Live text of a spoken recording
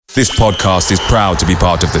This podcast is proud to be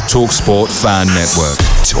part of the TalkSport Fan Network.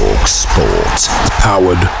 TalkSport.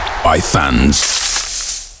 Powered by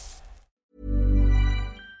fans.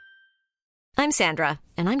 I'm Sandra,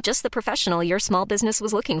 and I'm just the professional your small business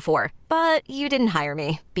was looking for. But you didn't hire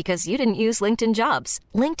me because you didn't use LinkedIn Jobs.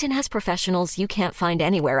 LinkedIn has professionals you can't find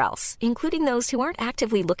anywhere else, including those who aren't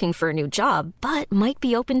actively looking for a new job, but might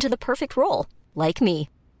be open to the perfect role, like me.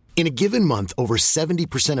 In a given month, over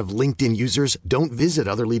 70% of LinkedIn users don't visit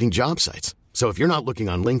other leading job sites. So if you're not looking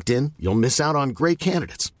on LinkedIn, you'll miss out on great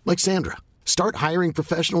candidates like Sandra. Start hiring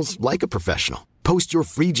professionals like a professional. Post your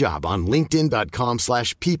free job on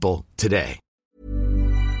linkedin.com/people today.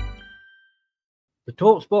 The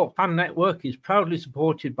TalkSport Fan Network is proudly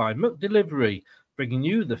supported by McDelivery, bringing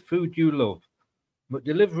you the food you love.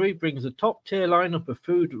 McDelivery brings a top-tier lineup of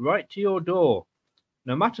food right to your door.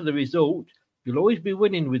 No matter the result, you'll always be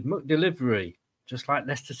winning with McDelivery, just like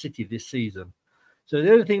Leicester City this season. So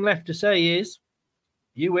the only thing left to say is,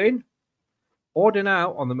 you win. Order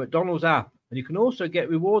now on the McDonald's app, and you can also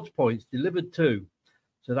get rewards points delivered too.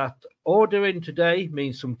 So that ordering today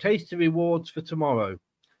means some tasty rewards for tomorrow.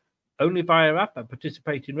 Only via app at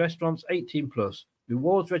participating restaurants, 18+.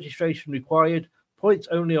 Rewards registration required. Points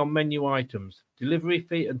only on menu items. Delivery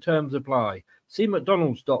fee and terms apply. See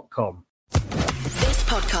mcdonalds.com. This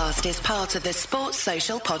podcast is part of the Sports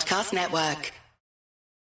Social Podcast Network.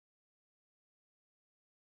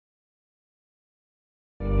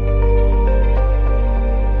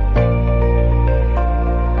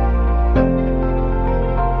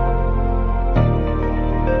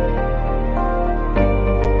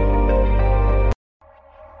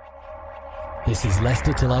 This is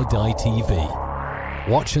Leicester Till I Die TV.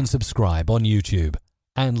 Watch and subscribe on YouTube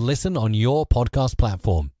and listen on your podcast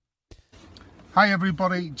platform. Hi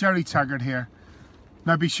everybody, Jerry Taggart here.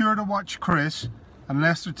 Now be sure to watch Chris and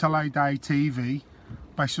Leicester Till I Die TV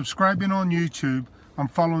by subscribing on YouTube and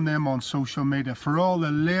following them on social media for all the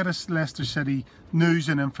latest Leicester City news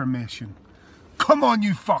and information. Come on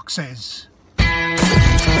you foxes!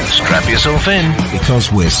 Strap yourself in because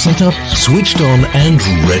we're set up, switched on and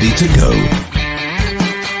ready to go.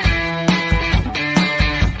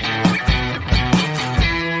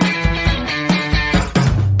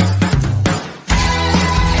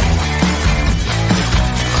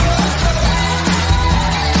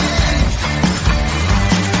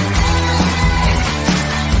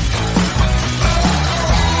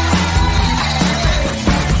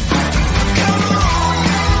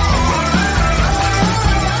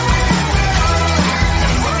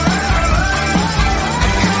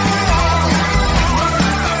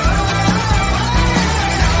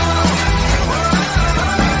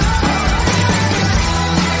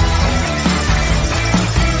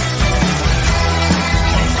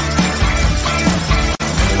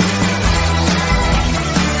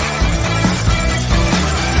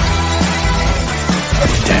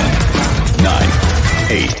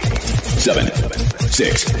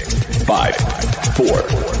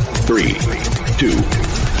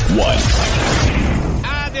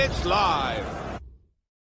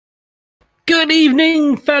 Good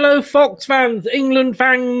evening, fellow Fox fans, England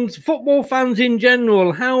fans, football fans in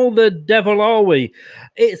general. How the devil are we?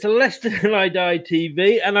 It's Leicester Till I Die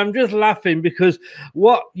TV, and I'm just laughing because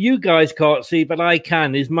what you guys can't see, but I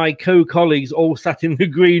can, is my co-colleagues all sat in the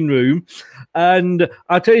green room. And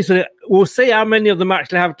I'll tell you something, we'll see how many of them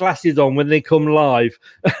actually have glasses on when they come live,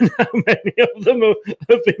 and how many of them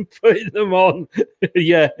have been putting them on.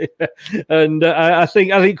 Yeah, and I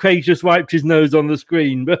think Craig just wiped his nose on the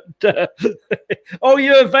screen. But oh,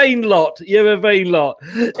 you're a vain lot. You're a vain lot.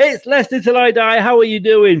 It's Leicester Till I Die. How are you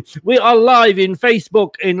doing? We are live in Facebook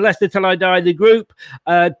in Leicester Till I Die, the group,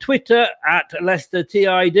 Twitter at Leicester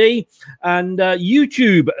TID, and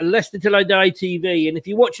YouTube, Leicester Till I Die TV. And if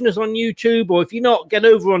you're watching us on YouTube, or if you're not, get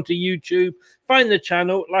over onto YouTube, find the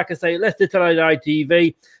channel, like I say, Leicester Till I Die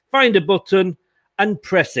TV, find a button and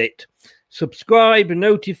press it. Subscribe,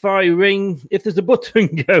 notify, ring. If there's a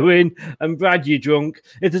button going, and Brad, you're drunk.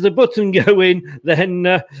 If there's a button going,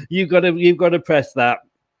 then you've got to press that.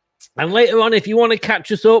 And later on, if you want to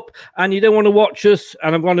catch us up and you don't want to watch us,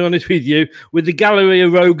 and I'm going to be honest with you, with the gallery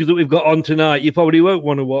of rogues that we've got on tonight, you probably won't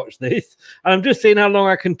want to watch this. And I'm just seeing how long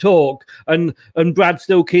I can talk and Brad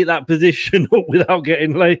still keep that position up without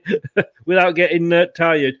getting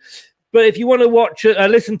tired. But if you want to watch,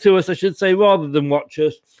 listen to us, I should say, rather than watch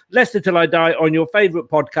us, Leicester Till I Die on your favourite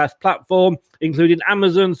podcast platform, including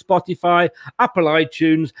Amazon, Spotify, Apple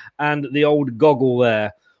iTunes, and the old goggle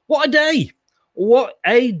there. What a day! What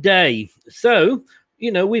a day. So,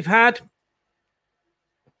 we've had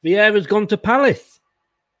Vieira's gone to Palace.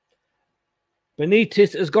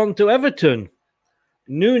 Benitez has gone to Everton.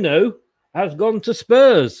 Nuno has gone to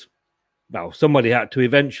Spurs. Well, somebody had to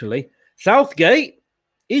eventually. Southgate,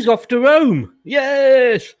 he's off to Rome.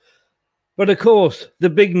 Yes. But of course, the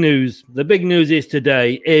big news is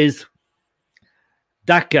today is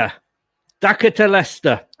Daka to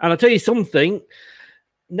Leicester. And I'll tell you something,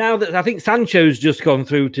 now that I think Sancho's just gone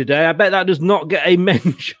through today, I bet that does not get a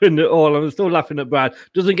mention at all. I'm still laughing at Brad.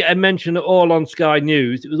 Doesn't get a mention at all on Sky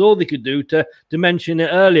News. It was all they could do to mention it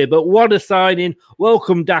earlier. But what a signing.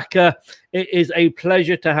 Welcome, Daka. It is a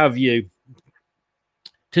pleasure to have you.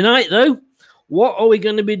 Tonight, though, what are we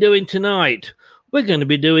going to be doing tonight? We're going to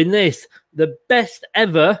be doing this. The best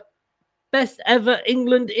ever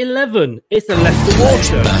England 11. It's the Leicester War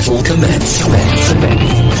Show. Battle commence.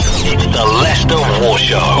 It's the Leicester War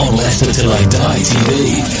Show on Leicester Till I Die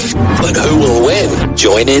TV. But who will win?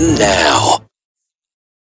 Join in now.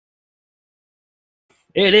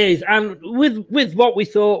 It is. And with what we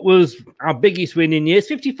thought was our biggest win in years,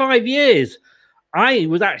 55 years. I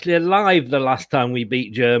was actually alive the last time we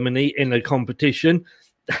beat Germany in a competition.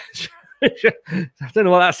 I don't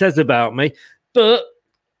know what that says about me, but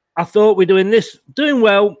I thought we're doing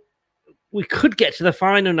well. We could get to the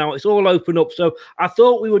final now. It's all open up. So I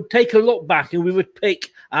thought we would take a look back and we would pick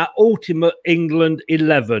our ultimate England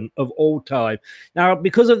 11 of all time. Now,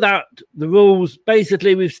 because of that, the rules,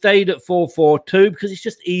 basically we've stayed at 4-4-2 because it's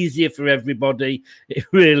just easier for everybody. It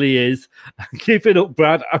really is. Keep it up,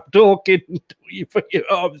 Brad. I'm talking. You put your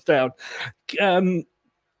arms down.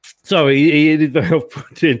 Sorry, he is very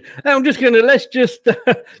off-putting. I'm just going to, let's just,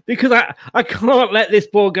 because I can't let this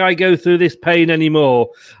poor guy go through this pain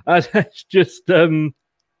anymore. Let's just... Hello,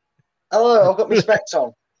 I've got my specs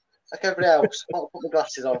on. Like everybody else. I'll put my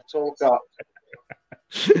glasses on. That's all I've got.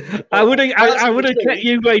 I would have kept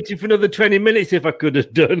you waiting for another 20 minutes if I could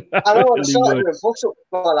have done. I know, I'm starting to bust up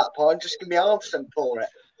by that point. Just give me arms and pour it.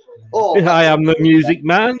 Oh, I am the music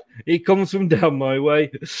man. He comes from down my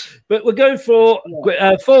way. But we're going for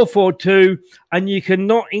 4-4-2, and you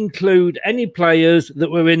cannot include any players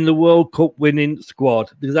that were in the World Cup winning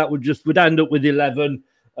squad, because that would end up with 11.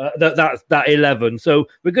 That's 11. So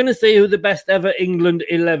we're going to see who the best ever England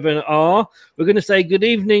 11 are. We're going to say good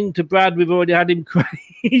evening to Brad. We've already had him,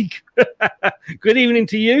 Craig. Good evening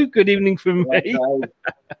to you. Good evening from me.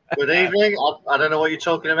 Good evening. I don't know what you're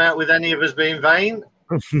talking about with any of us being vain.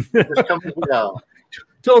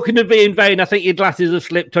 Talking of being vain, I think your glasses have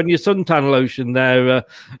slipped on your suntan lotion there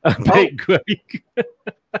bit, Craig.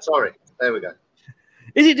 Sorry, there we go.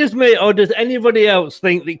 Is it just me, or does anybody else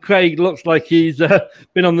think that Craig looks like he's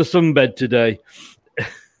been on the sunbed today?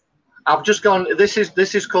 I've just gone. This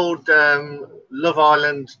is called Love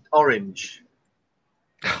Island Orange.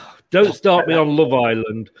 Don't start me on Love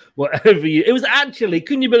Island. Whatever you. It was actually.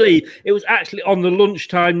 Can you believe it was actually on the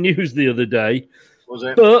lunchtime news the other day? Was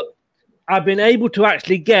it? But I've been able to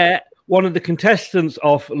actually get one of the contestants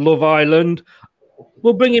off Love Island.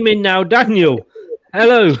 We'll bring him in now, Daniel.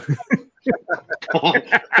 Hello. You're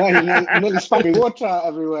nearly spamming water out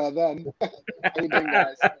everywhere then. How you doing,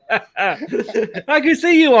 guys? I can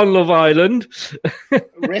see you on Love Island.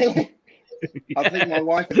 Really? I think my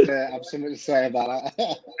wife would have something to say about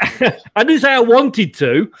that. I didn't say I wanted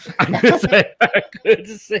to. I'm going to say good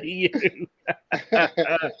to see you. I'm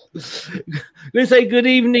going to say good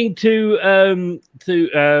evening to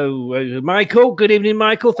Michael. Good evening,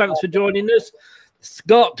 Michael. Thanks for joining us.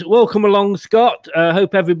 Scott, welcome along, Scott.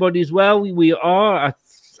 Hope everybody's well. We are.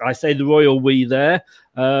 I say the royal we there.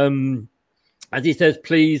 As he says,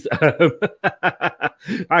 please.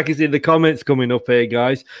 I can see the comments coming up here,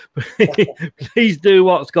 guys. Please do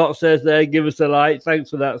what Scott says there. Give us a like.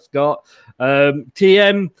 Thanks for that, Scott.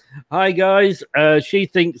 TM, hi, guys. She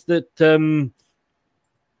thinks that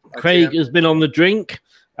Craig has been on the drink.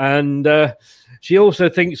 And she also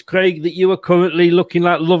thinks, Craig, that you are currently looking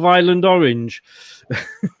like Love Island Orange.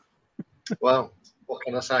 Well, what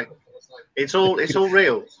can I say? It's all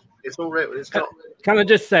real. It's all real. It's not. Can I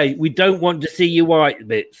just say, we don't want to see your white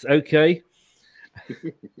bits, okay?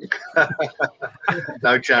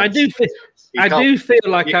 No chance. I do feel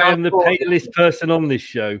like I am the palest person on this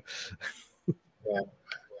show. Yeah.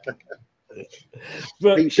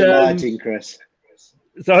 I think you're lighting, Chris.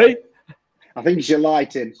 Sorry? I think it's your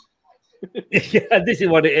lighting. Yeah, this is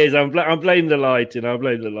what it is. I'm blaming the lighting. I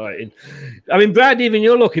mean, Brad, even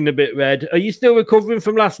you're looking a bit red. Are you still recovering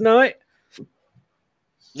from last night?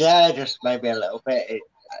 Yeah, just maybe a little bit.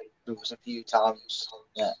 There was a few times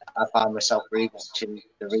that I found myself rewatching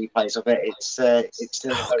the replays of it. It's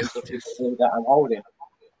still very good that I'm holding.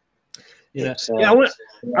 Yeah,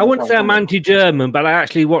 I wouldn't say I'm anti-German, but I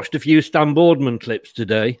actually watched a few Stan Boardman clips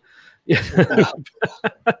today.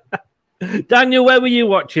 Daniel, where were you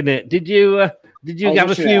watching it? Did you Did you have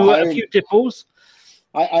a few tipples?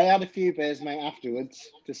 I had a few beers, mate, afterwards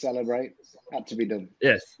to celebrate. Had to be done.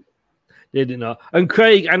 Yes, did it not? And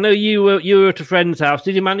Craig, I know you were at a friend's house.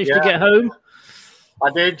 Did you manage to get home? I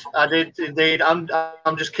did indeed. I'm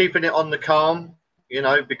just keeping it on the calm,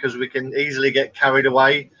 because we can easily get carried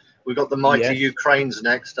away. We've got the mighty Ukraines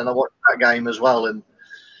next, and I watched that game as well. And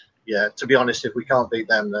yeah, to be honest, if we can't beat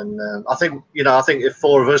them, then I think if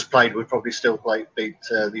 4 of us played, we'd probably still beat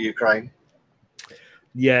the Ukraine.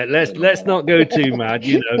 Yeah, let's not go too mad.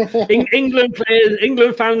 England players,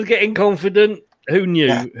 England fans getting confident. Who knew?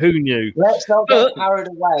 Yeah. Who knew? Let's not get carried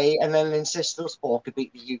away and then insist us 4 could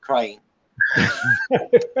beat the Ukraine.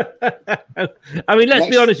 I mean, let's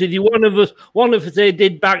be honest with you. One of us here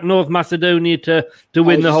did back North Macedonia to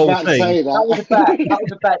win the whole thing. That was a bet.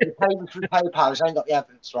 The payment through PayPal. I ain't got the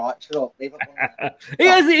evidence, right? Shut up. Leave it.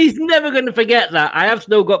 He's never going to forget that. I have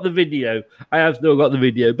still got the video.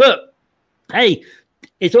 But hey,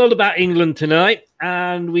 it's all about England tonight,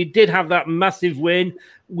 and we did have that massive win.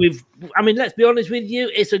 Let's be honest with you.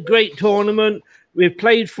 It's a great tournament. We've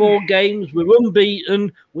played 4 games. We're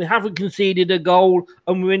unbeaten. We haven't conceded a goal,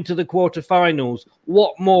 and we're into the quarterfinals.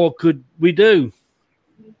 What more could we do?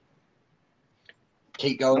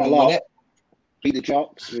 Keep going a minute. Beat the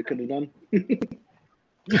Jocks. We could have done.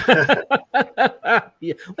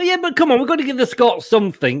 But come on, we've got to give the Scots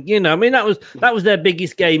something. That was their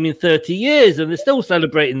biggest game in 30 years, and they're still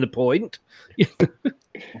celebrating the point.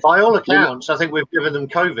 By all accounts, I think we've given them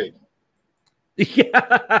COVID.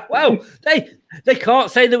 Yeah, well, they can't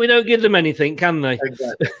say that we don't give them anything, can they?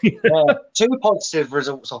 Exactly. 2 positive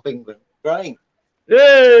results off England. Great.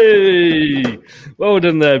 Hey, well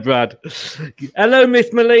done there, Brad. Hello,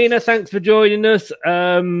 Miss Melina. Thanks for joining us.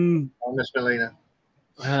 Miss Melina.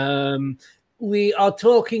 We are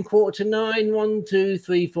talking 8:45. 1, 2,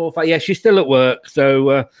 3, 4, 5. Yeah, she's still at work,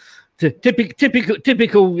 so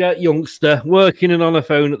typical youngster working and on a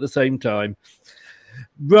phone at the same time.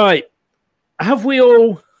 Right. Have we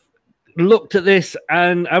all looked at this,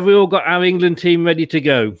 and have we all got our England team ready to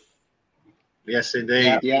go? Yes,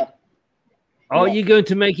 indeed. Yeah. Are you going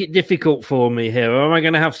to make it difficult for me here, or am I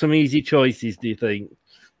going to have some easy choices, do you think?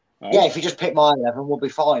 Yeah, if you just pick my 11, we'll be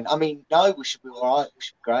fine. I mean, no, we should be all right. We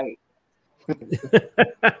should be great.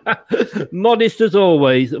 Modest as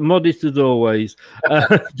always.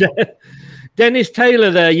 Dennis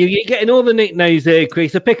Taylor there. You're getting all the nicknames here,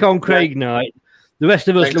 Chris. So pick on Craig Knight. The rest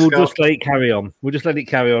of us will just let it carry on. We'll just let it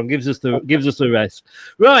carry on. Gives us the rest.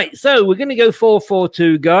 Right. So we're going to go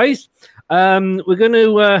 4-4-2, guys. We're going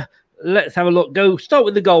to let's have a look. Start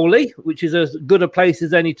with the goalie, which is as good a place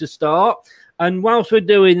as any to start. And whilst we're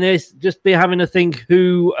doing this, just be having a think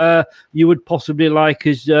who you would possibly like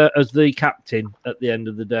as the captain at the end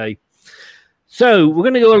of the day. So we're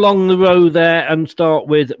going to go along the row there and start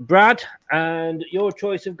with Brad. And your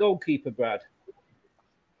choice of goalkeeper, Brad.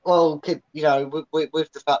 Well, with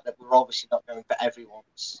the fact that we're obviously not going for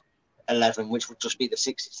everyone's 11, which would just be the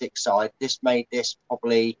 66 side, this made this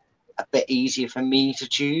probably a bit easier for me to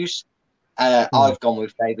choose. I've gone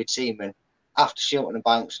with David Seaman. After Shilton and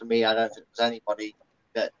Banks, for me, I don't think there's anybody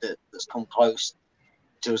that's come close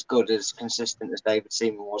to as good as consistent as David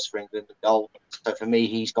Seaman was for England in goal. So for me,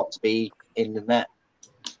 he's got to be in the net.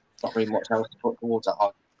 Not really much else to put towards that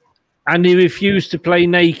argument. And he refused to play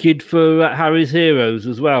naked for Harry's Heroes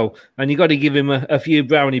as well. And you got to give him a few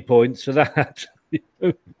brownie points for that.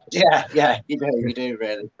 Yeah, you do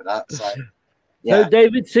really for that. So, yeah. So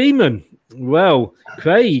David Seaman. Well,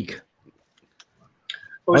 Craig,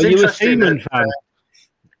 are you a Seaman fan?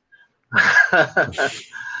 I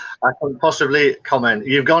can possibly comment.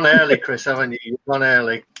 You've gone early, Chris, haven't you? You've gone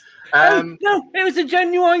early. No, it was a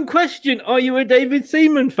genuine question. Are you a David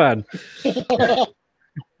Seaman fan?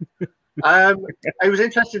 It was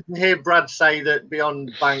interesting to hear Brad say that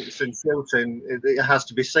beyond Banks and Shilton, it has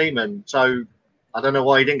to be Seaman. So I don't know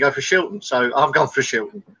why he didn't go for Shilton. So I've gone for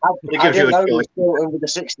Shilton. I didn't know Shilton with the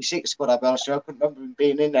 66 squad. I'll be honest with you. I couldn't remember him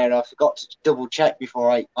being in there, and I forgot to double check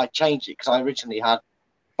before I changed it because I originally had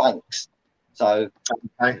Banks. So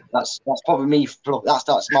that's probably me.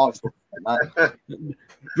 That's my fault.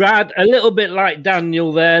 Brad, a little bit like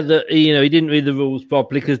Daniel there, that he didn't read the rules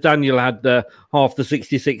properly because Daniel had half the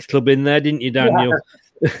 66 club in there, didn't you, Daniel?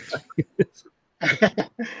 Yeah.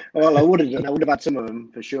 Well, I would have had some of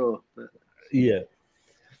them for sure. But... Yeah.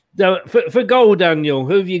 So for goal, Daniel,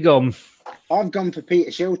 who have you gone? I've gone for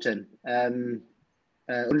Peter Shilton.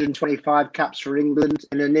 125 caps for England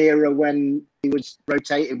in an era when he was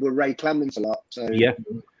rotated with Ray Clemence a lot. So yeah.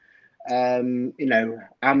 How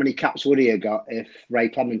many caps would he have got if Ray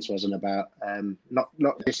Clemence wasn't about?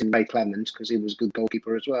 Not dissing Ray Clemence because he was a good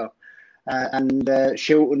goalkeeper as well. and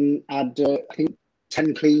Shilton had, I think,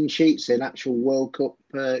 10 clean sheets in actual World Cup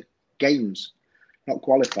games, not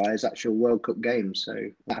qualifiers, actual World Cup games. So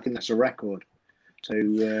I think that's a record. So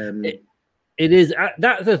it is.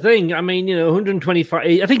 That's the thing. I mean, 125.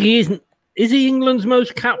 I think he isn't. Is he England's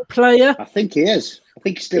most capped player? I think he is. I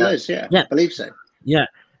think he still is. Yeah, I believe so. Yeah,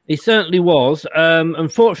 he certainly was.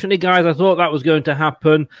 Unfortunately, guys, I thought that was going to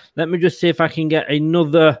happen. Let me just see if I can get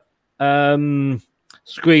another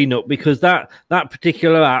screen up, because that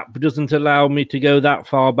particular app doesn't allow me to go that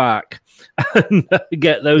far back and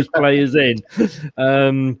get those players in,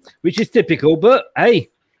 which is typical. But hey,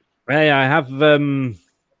 I have a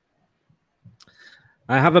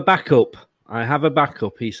backup. I have a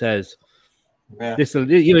backup. He says. Yeah.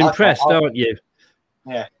 You're impressed, aren't you?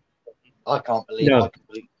 Yeah. I can't believe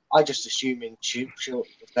I just assumed Shilton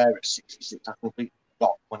was there at 66. I completely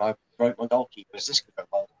forgot when I wrote my goalkeepers. This could go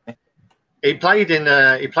well with me. He played in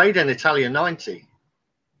Italia 90.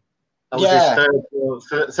 That was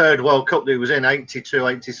his third World Cup that he was in, 82,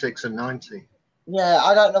 86 and 90. Yeah,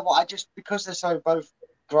 I don't know what. Because they're so both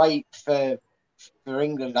great for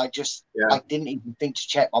England, I didn't even think to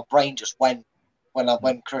check. My brain just went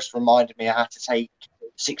when Chris reminded me I had to take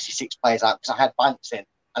 66 players out because I had Banks in,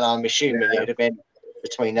 and I'm assuming it would have been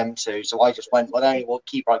between them two. So I just went, well, the only one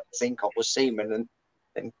keeper I could think of was Seaman, and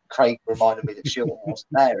then Craig reminded me that Shilton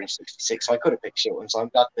wasn't there in 66, so I could have picked Shilton. So I'm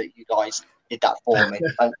glad that you guys did that for me.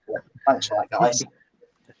 Thanks for that, guys.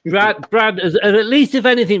 Brad, at least if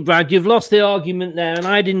anything, Brad, you've lost the argument there, and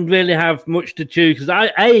I didn't really have much to choose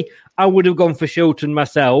because I would have gone for Shilton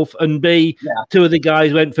myself, and B, two of the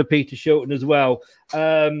guys went for Peter Shilton as well.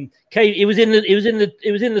 He was in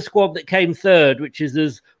the squad that came third, which is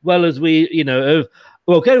as well as we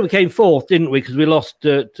came fourth, didn't we? Because we lost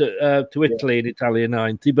to Italy in Italia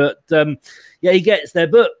 90. But he gets there.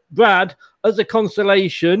 But Brad, as a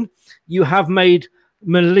consolation, you have made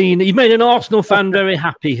Molina. You've made an Arsenal fan very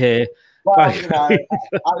happy here. Well, I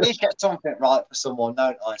at least get something right for someone,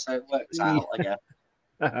 don't I? So it works out, I guess.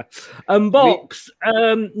 Box,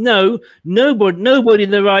 no, nobody in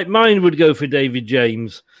their right mind would go for David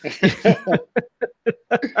James. I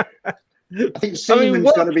think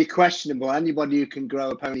Seaman's got to be questionable. Anybody who can grow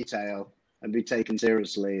a ponytail and be taken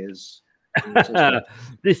seriously is.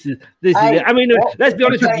 This is it. I mean, let's be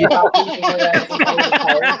honest with you.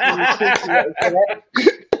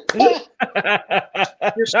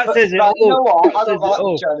 That says it all. You know what? I don't like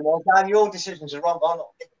the show anymore. Dan, your decisions are wrong. I'm not.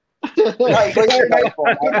 Right,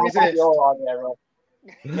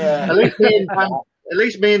 yeah. At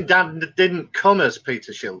least me and Dan didn't come as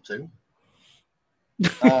Peter Shilton.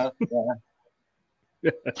 That's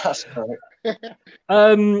correct.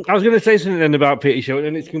 I was going to say something then about Peter Shilton,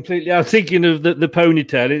 and it's completely. I was thinking of the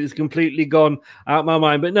ponytail, and it's completely gone out of my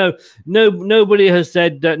mind. But no, nobody has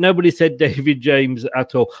said. Nobody said David James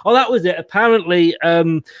at all. Oh, that was it. Apparently,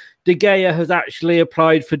 De Gea has actually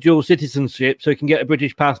applied for dual citizenship, so he can get a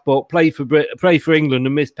British passport, play for England,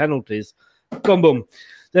 and miss penalties. Boom.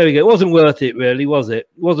 There we go. It wasn't worth it, really, was it?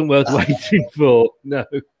 It wasn't worth waiting for. No.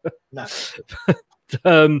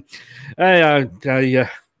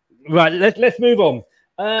 Right, let's move on.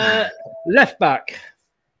 Left back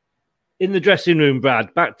in the dressing room,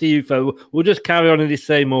 Brad. Back to you, folks. We'll just carry on in the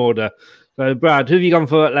same order. So, Brad, who have you gone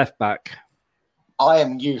for at left back? I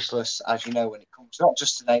am useless, as you know, when it comes not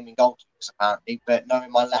just to naming goalkeepers, apparently, but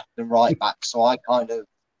knowing my left and right back. So I kind of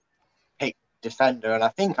picked defender, and I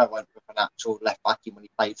think I went with an actual left back when he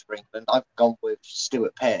played for England. I've gone with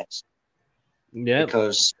Stuart Pearce. Yeah.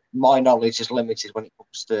 Because my knowledge is limited when it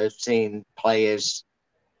comes to seeing players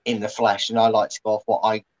in the flesh, and I like to go off what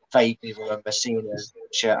I vaguely remember seeing in a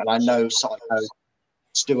shirt. And I know Psycho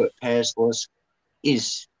Stuart Pearce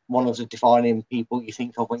is one of the defining people you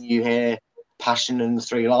think of when you hear passion and the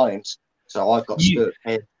three lions. So I've got Stuart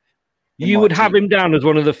Pearce. You would have him down as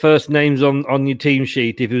one of the first names on your team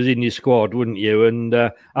sheet if he was in your squad, wouldn't you? And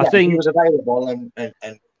I think he was available and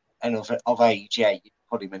of age. Yeah, you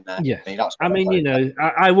put him in there. Yeah, I mean,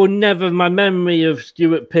 I will never. My memory of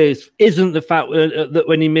Stuart Pearce isn't the fact that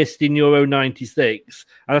when he missed in Euro '96,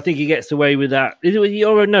 and I think he gets away with that. Is it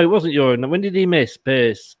Euro? No, it wasn't Euro. When did he miss,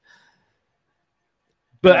 Pearce?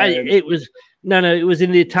 But it was it was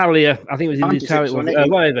in the Italia. I think it was in the Italia.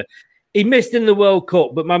 Whatever. He missed in the World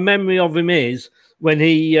Cup, but my memory of him is when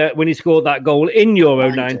he scored that goal in Euro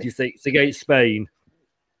 '96 against Spain.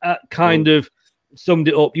 Kind of summed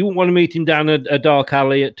it up. You wouldn't want to meet him down a dark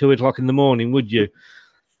alley at 2:00 in the morning, would you?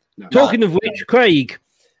 No. Talking of which, Craig,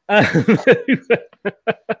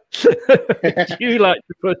 you like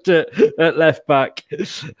to put at left back?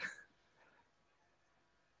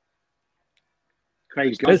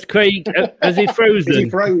 Craig's gone. Has Craig, has he frozen? Is he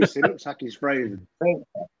froze? It looks like he's frozen.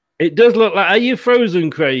 It does look like. Are you frozen,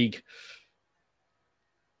 Craig?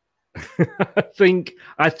 I think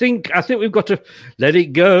we've got to let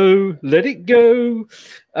it go. Let it go.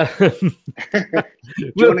 Do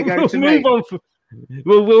you want to go to me? Move on.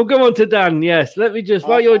 We'll go on to Dan. Yes. Let me just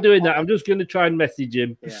while you're doing that, I'm just going to try and message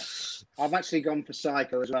him. Yeah, I've actually gone for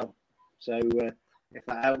Psycho as well. So if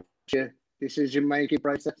that helps your decision making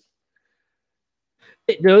process.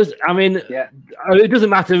 It does. I mean, it doesn't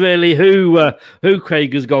matter really who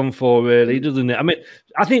Craig has gone for, really, doesn't it? I mean,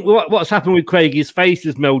 I think what's happened with Craig, his face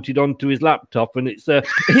has melted onto his laptop, and it's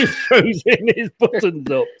he's frozen his buttons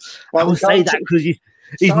up. Well, I will say that because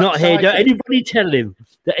he's not here. Don't anybody tell him.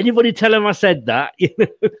 Don't anybody tell him I said that. I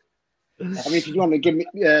mean, if you want to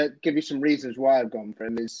give me some reasons why I've gone for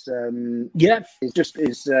him, it's just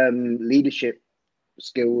his leadership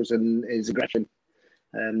skills and his aggression.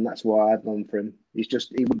 That's why I've gone for him. He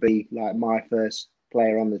would be like my first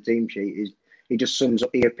player on the team sheet. He just sums up,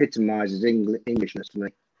 he epitomises Englishness to me.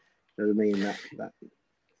 You know what I mean? That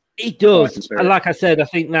he does. And like I said, I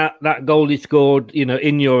think that goal he scored,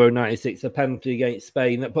 in Euro 96, a penalty against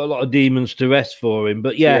Spain, that put a lot of demons to rest for him.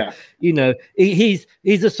 But he's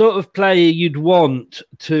the sort of player you'd want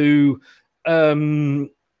to.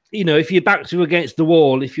 If your backs were against the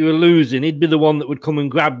wall, if you were losing, he'd be the one that would come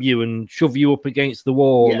and grab you and shove you up against the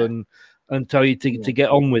wall and tell you to get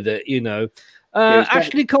on with it,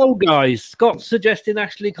 Ashley Cole, guys. Scott's suggesting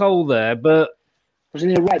Ashley Cole there, but...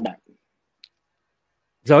 Wasn't he a right back?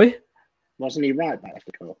 Sorry? Wasn't he right back,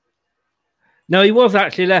 Ashley Cole? No, he was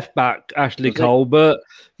actually left back, Ashley Cole, but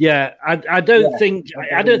I don't think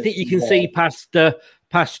you can see past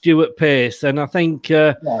Stuart Pearce, and I think he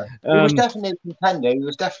was definitely a contender. He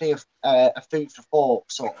was definitely a food for thought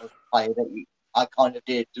sort of player that I kind of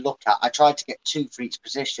did look at. I tried to get two for each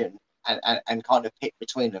position and kind of pick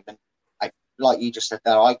between them, and like you just said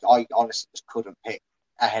there, I honestly just couldn't pick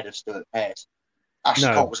ahead of Stuart Pearce.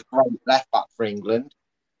 Ashley Cole was a great left back for England.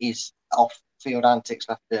 His off-field antics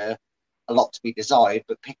left a lot to be desired,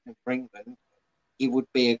 but picking him for England, he would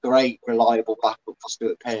be a great, reliable backup for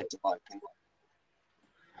Stuart Pearce, in my opinion.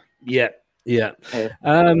 Yeah.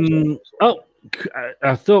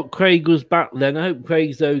 I thought Craig was back then. I hope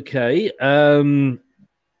Craig's okay.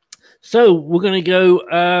 So we're going to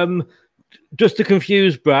go just to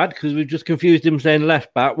confuse Brad, because we've just confused him saying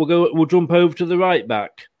left back. We'll jump over to the right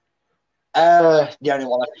back. The only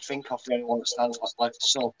one I could think of, the only one that stands like a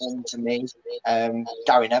sore thumb to me,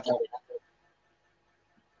 Gary Neville.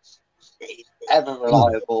 Ever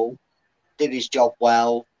reliable, did his job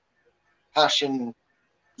well, passion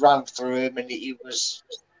ran through him, and he was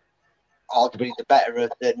arguably the better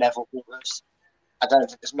of the Neville brothers. I don't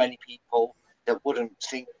think there's many people that wouldn't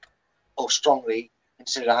think or strongly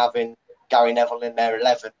consider having Gary Neville in their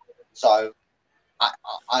 11. So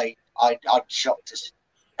I'd be shocked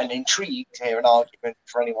and intrigued to hear an argument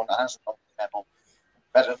for anyone that hasn't gone for Neville.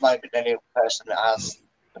 But at the moment, the only person that has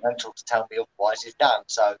potential to tell me otherwise is Dan.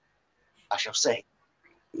 So I shall see.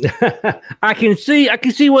 I can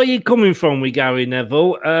see where you're coming from with Gary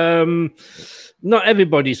Neville. Not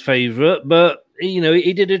everybody's favourite, but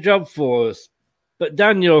he did a job for us. But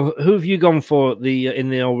Daniel, who have you gone for in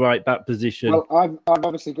the old right back position? Well, I've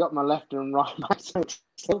obviously got my left and right back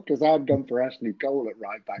because I've gone for Ashley Cole at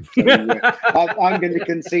right back. So I'm going to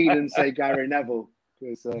concede and say Gary Neville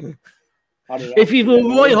because if you were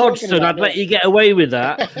Roy Hodgson, I'd let you get away with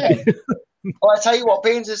that. Well, I tell you what,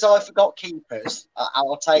 being as I forgot keepers,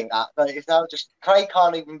 I'll take that. But if they'll Craig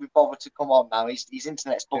can't even be bothered to come on now. His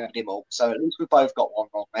internet's bumped him up, so at least we both got one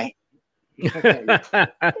wrong, mate.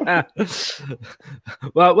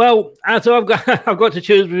 well, so I've got to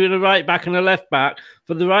choose between a right back and a left back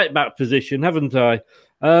for the right back position, haven't I?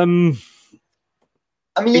 I mean,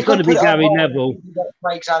 it's got to be Gary Neville.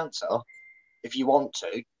 Craig's answer, if you want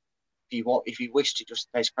to. If you wish to, just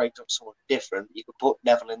in case Craig's got someone different, you could put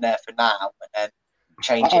Neville in there for now and then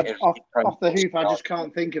change it. Off the hoof, I just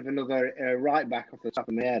can't think of another right back off the top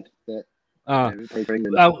of my head.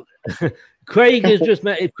 Craig has just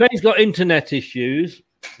met. Craig's got internet issues.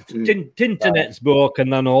 Tinternet's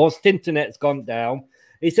broken on us. Tinternet's gone down.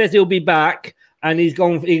 He says he'll be back, and he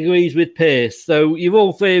agrees with Pearce. So you've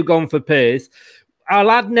all three have gone for Pearce.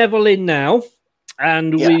 I'll add Neville in now.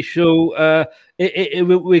 And we shall.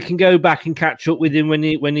 We can go back and catch up with him when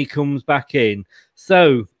he comes back in.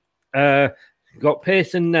 So, got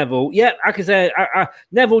Pearce and Neville. Yeah, I can say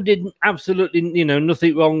Neville did absolutely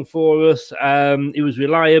nothing wrong for us. He was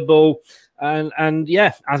reliable, and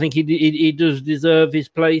I think he does deserve his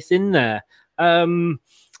place in there.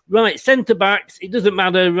 Right, centre-backs. It doesn't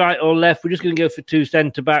matter right or left. We're just going to go for 2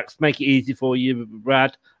 centre-backs. Make it easy for you,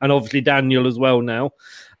 Brad. And obviously Daniel as well now.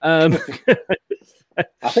 I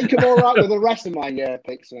think I'm all right with the rest of my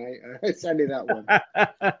picks, mate. It's only that one.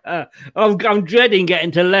 I'm dreading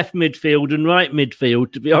getting to left midfield and right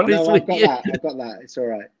midfield, to be honest with you. I've got that. It's all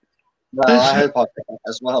right. Well, I hope I get that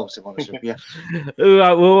as well, to be honest with you. All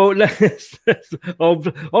right, well, let's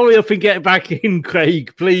hurry up and get back in,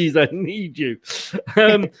 Craig. Please, I need you.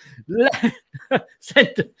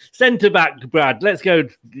 Centre-back, Brad. Let's go.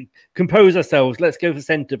 Compose ourselves. Let's go for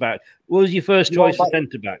centre-back. What was your first choice for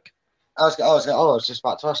centre-back? I was just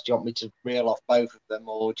about to ask, do you want me to reel off both of them,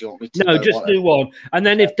 or do you want me to... No, just do one. And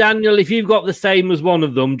then if you've got the same as one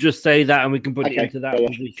of them, just say that and we can put it into that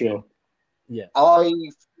position. Sure. Yeah. I've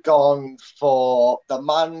gone for the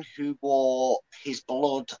man who wore his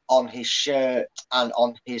blood on his shirt and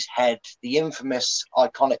on his head, the infamous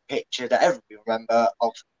iconic picture that everybody remember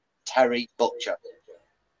of Terry Butcher.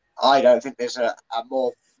 I don't think there's a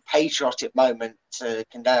more patriotic moment to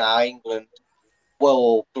condemn our England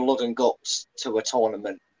wore blood and guts to a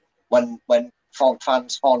tournament when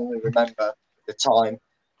fans fondly remember the time.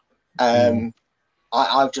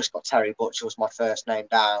 I've just got Terry Butcher as my first name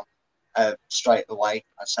down straight away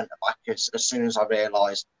at centre back. As soon as I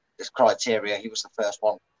realised this criteria, he was the first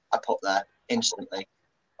one I put there instantly.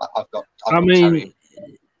 I've got Terry.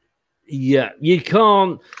 Yeah, you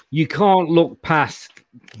can't look past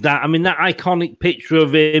that. I mean, that iconic picture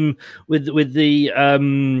of him with the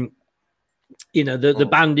the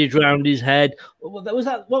bandage around his head. What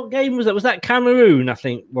game was that? Was that Cameroon? I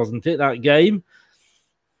think, wasn't it, that game?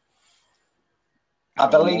 I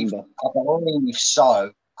believe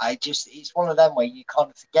so. It's one of them where you kind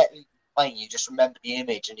of forget who you're playing. You just remember the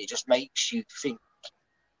image, and it just makes you think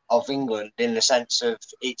of England in the sense of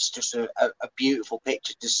it's just a beautiful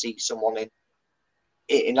picture to see someone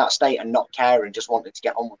in that state and not caring, just wanting to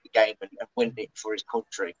get on with the game and win it for his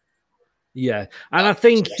country. Yeah, and I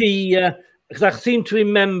think because I seem to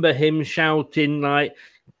remember him shouting like,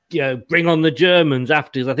 bring on the Germans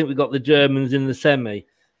after, because I think we got the Germans in the semi.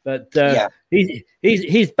 But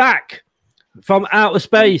he's back from outer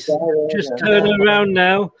space. Just turn around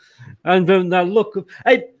now, and from that look of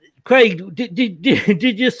Craig, did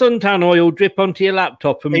your suntan oil drip onto your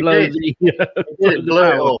laptop and blow the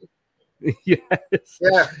power? Yes.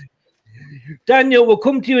 Yeah. Daniel, we'll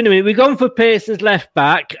come to you in a minute. We've gone for Pearce as left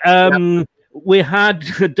back. We had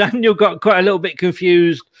Daniel got quite a little bit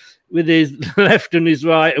confused with his left and his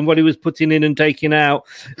right and what he was putting in and taking out.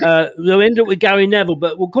 We'll end up with Gary Neville,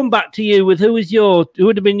 but we'll come back to you with who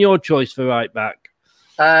would have been your choice for right back?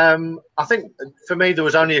 I think for me there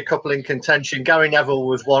was only a couple in contention. Gary Neville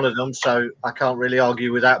was one of them, so I can't really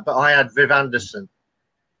argue with that. But I had Viv Anderson.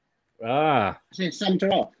 Centre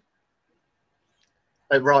off.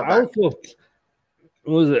 Right back.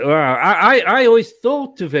 Was it? Wow. I always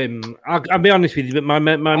thought of him. I'll be honest with you, but my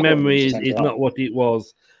memory is not what it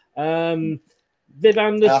was. Viv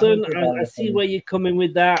Anderson, I see where you're coming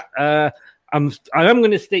with that. I am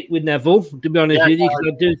going to stick with Neville, to be honest with you,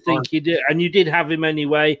 because I do think you did, and you did have him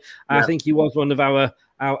anyway. I think he was one of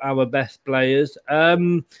our best players.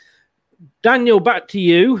 Daniel, back to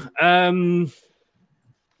you.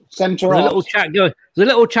 Centre There's a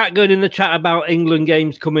little chat going in the chat about England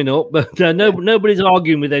games coming up, but nobody's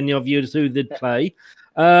arguing with any of you as who they'd play.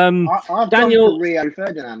 I've Daniel, gone for Rio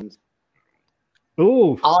Ferdinand.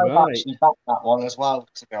 Oh, I've actually backed that one as well,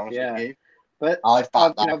 to be honest with you. But I've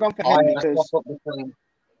gone for him because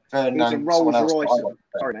he's a Rolls Royce.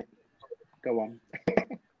 Sorry, mate. Go on.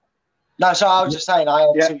 No, so I was just saying I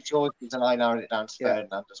had two choices and I narrowed it down to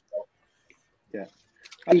Ferdinand as well. Yeah.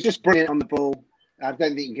 He's just brilliant on the ball. I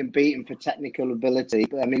don't think you can beat him for technical ability.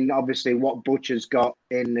 But I mean, obviously, what Butcher's got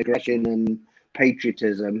in aggression and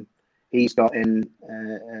patriotism, he's got in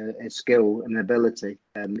skill and ability.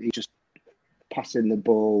 He's just passing the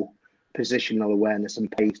ball, positional awareness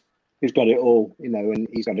and pace. He's got it all, and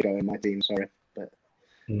he's got to go in my team. Sorry, but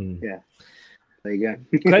yeah, there you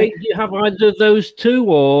go. Craig, do you have either of those two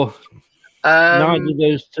or neither of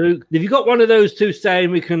those two? If you got one of those two,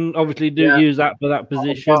 saying we can obviously use that for that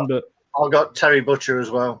position, but. I got Terry Butcher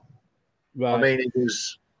as well. Right. I mean,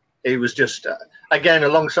 he was just again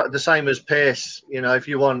alongside the same as Pearce. If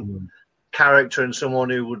you want character and someone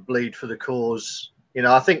who would bleed for the cause,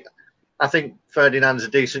 I think Ferdinand's a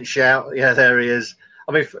decent shout. Yeah, there he is.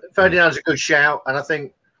 I mean, Ferdinand's a good shout, and I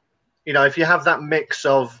think if you have that mix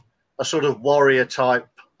of a sort of warrior type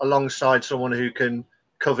alongside someone who can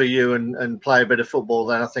cover you and play a bit of football,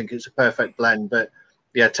 then I think it's a perfect blend. But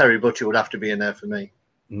yeah, Terry Butcher would have to be in there for me.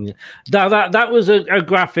 Yeah. That was a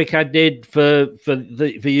graphic I did for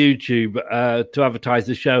YouTube to advertise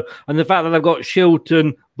the show, and the fact that I've got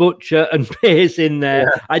Shilton, Butcher, and Pearce in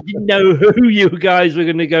there, I didn't know who you guys were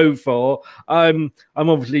going to go for. I'm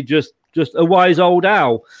obviously just a wise old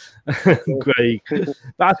owl, Craig. But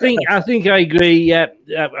I think I agree. Yeah,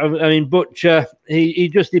 I mean Butcher, he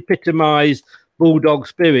just epitomised Bulldog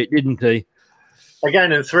spirit, didn't he?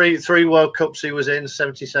 Again, in three World Cups he was in,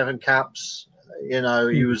 77 caps. You know,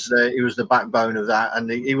 he was the backbone of that, and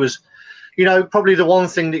he was, you know, probably the one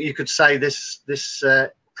thing that you could say this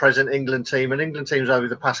present England team and England teams over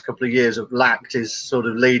the past couple of years have lacked is sort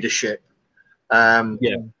of leadership. And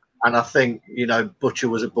I think, you know, Butcher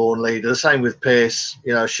was a born leader. The same with Pearce,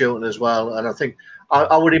 you know, Shilton as well. And I think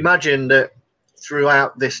I would imagine that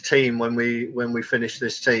throughout this team, when we finish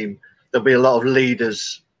this team, there'll be a lot of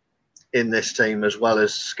leaders in this team as well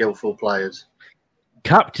as skillful players.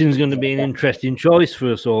 Captain's going to be an interesting choice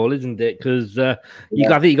for us all, isn't it? Because I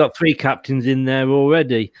think you got 3 captains in there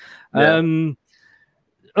already. Yeah.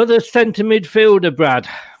 Other centre midfielder, Brad.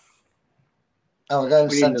 Oh, we're going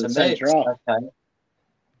centre mid. Okay.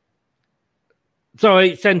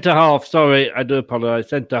 Sorry, centre half. Sorry, I do apologise.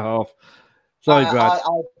 Centre half. Sorry, Brad.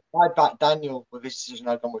 I backed Daniel with his decision.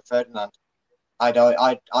 I'd gone with Ferdinand. I'd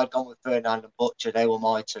gone with Ferdinand and Butcher. They were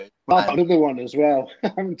my 2. Well, I've got another one as well. I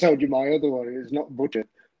haven't told you my other one. It's not Butcher,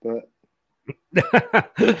 but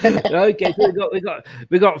okay. So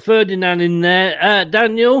we got Ferdinand in there.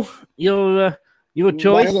 Daniel, your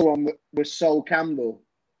choice. My other one was Sol Campbell.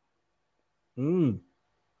 Not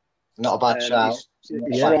a bad shout.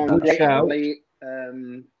 Strong, great athlete,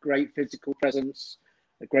 great physical presence,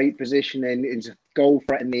 a great positioning. He's a goal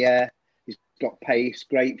threat in the air. He's got pace,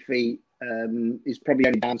 great feet. His probably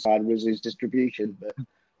only downside was his distribution, but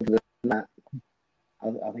other than that,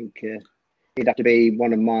 I think he'd have to be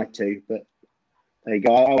one of my 2. But there you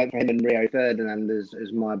go. I went for him and Rio Ferdinand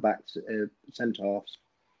as my back centre halves.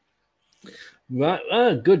 Right,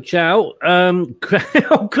 good shout.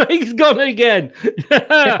 Craig's gone again.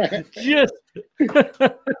 Just.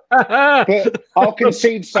 But I'll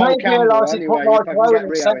concede Sol Campbell anyway.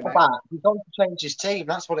 He's going to change his team.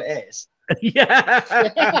 That's what it is.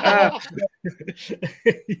 Yeah.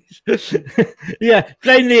 Yeah,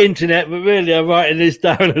 playing the internet, but really I'm writing this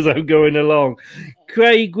down as I'm going along.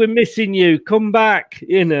 Craig, we're missing you. Come back,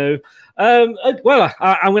 you know. Well,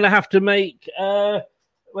 I'm going to have to make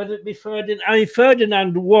whether it be Ferdinand. I mean,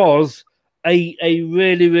 Ferdinand was a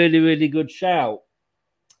really, really, really good shout.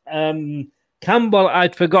 Campbell,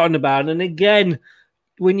 I'd forgotten about. And again,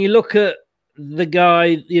 when you look at the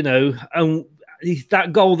guy, you know, and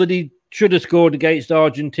that goal that he should have scored against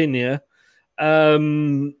Argentina,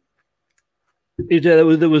 that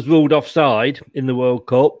was ruled offside in the World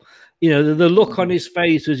Cup. You know, the look on his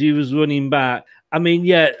face as he was running back. I mean,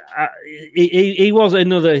 yeah, he was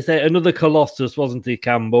another colossus, wasn't he,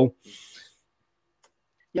 Campbell?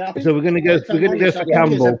 Yeah. So we're going to go for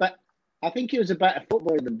Campbell. I think he was a better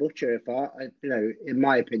footballer than Butcher, in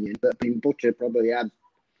my opinion. But I mean, Butcher probably had,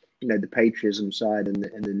 you know, the patriotism side and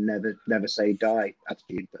the never say die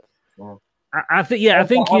attitude. But I think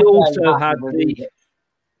he also had the.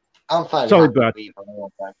 I'm fine. Sorry, Brad.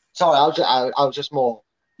 Sorry, I was just more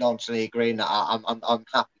nonchalantly agreeing that I'm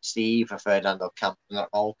happy to see either Ferdinand or Campbell in that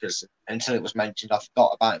role, because until it was mentioned, I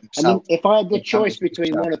forgot about himself. I mean, if I had the choice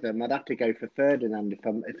between one of them, I'd have to go for Ferdinand if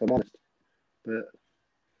I'm honest. But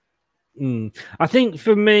I think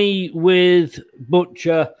for me with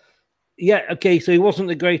Butcher, yeah, okay, so he wasn't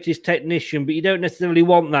the greatest technician, but you don't necessarily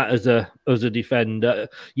want that as a defender.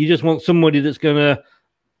 You just want somebody that's going to,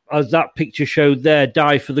 as that picture showed there,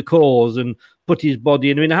 die for the cause and put his body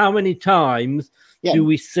in. I mean, how many times do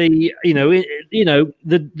we see,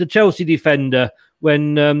 the Chelsea defender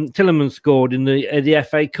when Tielemans scored in the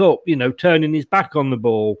FA Cup, turning his back on the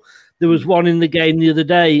ball? There was one in the game the other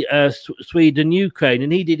day, Sweden-Ukraine,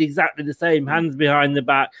 and he did exactly the same, hands behind the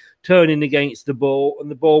back, turning against the ball, and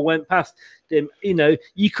the ball went past him.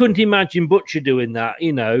 You couldn't imagine Butcher doing that,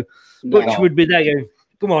 No. Butcher would be there going,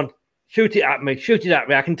 come on, shoot it at me,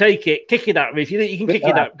 I can take it, kick it at me. If you think you can kick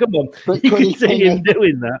it up, come on. But you can see him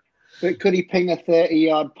doing that. But could he ping a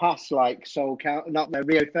 30-yard pass like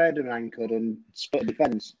Rio Ferdinand could and split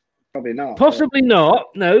defence? Probably not. Possibly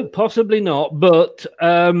not. No, possibly not. But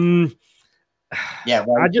I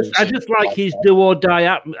just like his do or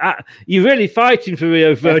die. You're really fighting for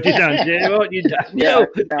Rio Ferdinand, aren't you, Daniel?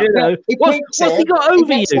 What's he got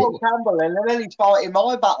over you? Campbell, and then he's fighting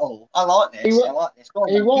my battle. I like this. He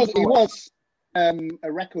was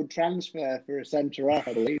a record transfer for a centre half,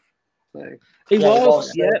 I believe. So. He was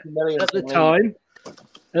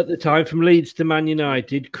at the time from Leeds to Man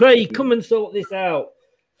United. Craig, come and sort this out.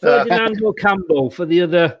 Ferdinand or Campbell for the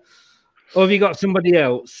other, or have you got somebody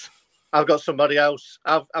else? I've got somebody else.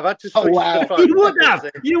 I've had to switch. You would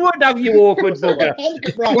have, you awkward bugger.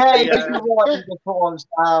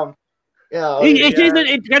 It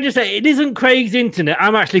isn't. Can I just say, it isn't Craig's internet.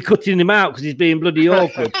 I'm actually cutting him out because he's being bloody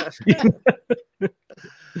awkward.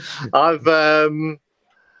 I've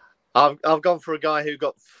gone for a guy who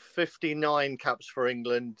got 59 caps for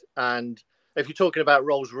England, and if you're talking about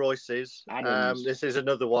Rolls Royces, this is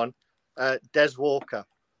another one. Des Walker.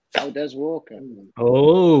 Oh, Des Walker.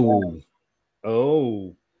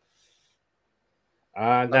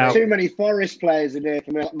 Now, too many Forest players in here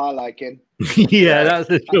for my liking. Yeah, that's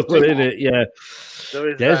the trouble, isn't it? Yeah.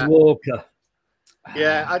 Des Walker.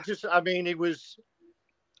 Yeah,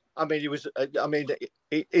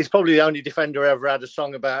 he's probably the only defender I ever had a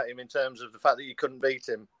song about him in terms of the fact that you couldn't beat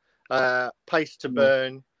him. Pace to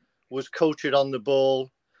burn, was cultured on the ball,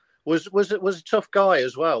 was a tough guy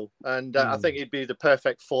as well, and I think he'd be the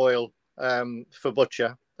perfect foil for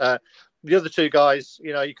Butcher. The other two guys,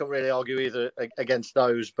 you can't really argue either against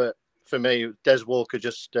those, but for me, Des Walker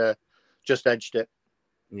just edged it.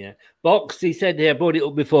 Yeah, Box, he said here, I brought it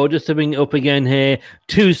up before, just to bring it up again here.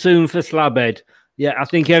 Too soon for Slabhead. Yeah, I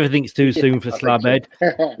think everything's too soon for Slabhead.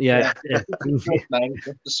 So. Yeah.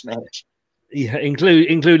 Yeah,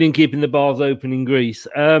 including keeping the bars open in Greece.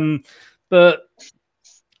 But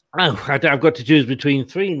I've got to choose between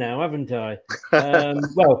three now, haven't I?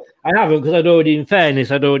 Well, I haven't because in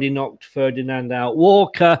fairness, I'd already knocked Ferdinand out.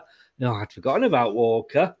 Walker. No, I'd forgotten about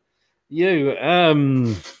Walker. You.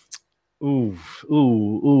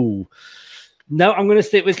 No, I'm going to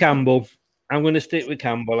stick with Campbell. I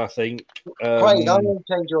think. Craig, I'm going to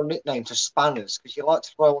change your nickname to Spanners because you like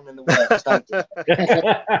to throw one in the works, don't you?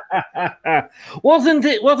 Wasn't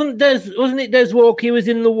it Des Walker? He was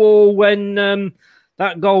in the wall when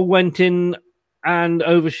that goal went in and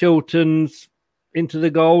over Shilton's into the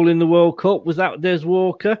goal in the World Cup. Was that Des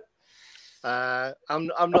Walker? I'm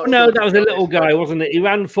not. Oh, no, that was a little guy, wasn't it? He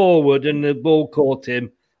ran forward and the ball caught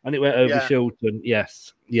him. And it went over Shilton.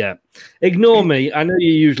 Yes. Yeah. Ignore me. I know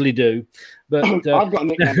you usually do. But I've got a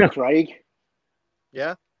nickname, Craig.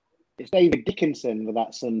 Yeah? It's David Dickinson with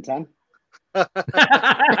that suntan.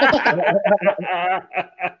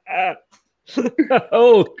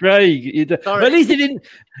 Oh, Craig. At least he didn't.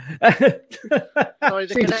 Sorry,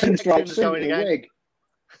 the connection's going again.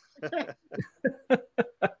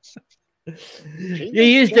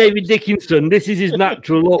 He is David Dickinson. This is his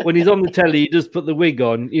natural look. When he's on the telly, he just put the wig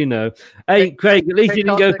on, Hey, Craig, at least he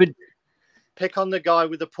didn't go for... Pick on the guy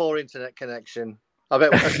with the poor internet connection. I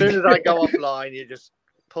bet as soon as I go offline, you just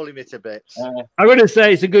pull him to bits. I'm going to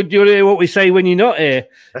say it's a good... Do you hear what we say when you're not here?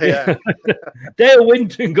 Yeah. Dale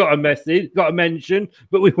Winton got a mention,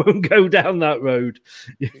 but we won't go down that road.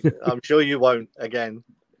 I'm sure you won't again.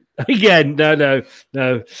 Again, no.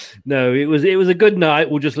 It was a good night.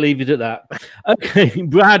 We'll just leave it at that. Okay,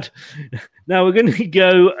 Brad. Now we're going to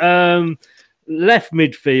go left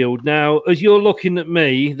midfield. Now, as you're looking at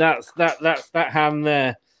me, that's that hand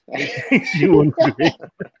there. Oh,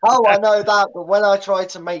 I know that. But when I tried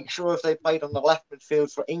to make sure if they played on the left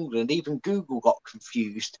midfield for England, even Google got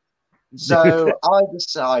confused. So I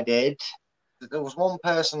decided there was one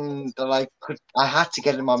person that I had to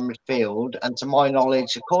get him on midfield, and to my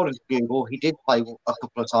knowledge, according to Google, he did play a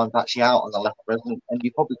couple of times actually out on the left, and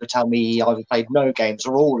you probably could tell me he either played no games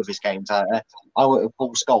or all of his games out there. I went with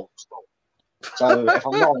Paul Scholes. So if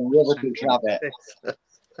I'm wrong, the other two can have it.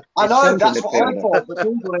 I know, that's what I thought, but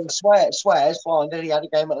Google swears blind that he had a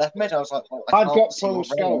game at left mid. I was like, well, I've got Paul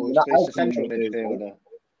Scholes as a central midfielder.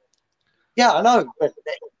 Yeah, I know, but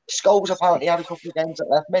Scholes apparently had a couple of games at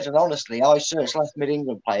left mid, and honestly, I searched left mid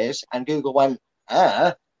England players, and Google went,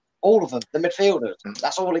 all of them, the midfielders.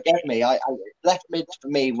 That's all it gave me. I left mid for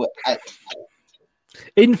me.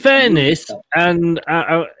 In fairness, and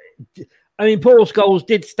I mean, Paul Scholes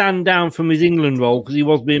did stand down from his England role because he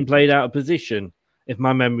was being played out of position, if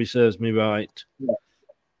my memory serves me right. Yeah.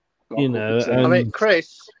 I mean,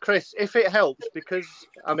 Chris, if it helps, because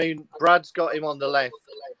Brad's got him on the left.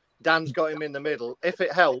 Dan's got him in the middle. If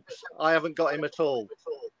it helps, I haven't got him at all.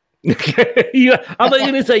 I thought you were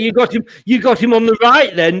going to say you got him on the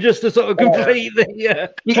right then, just to sort of complete the.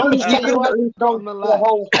 You got the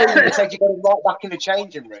whole thing that said you got him right back in the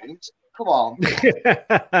changing rooms. Come on.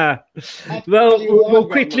 Well,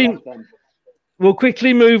 we'll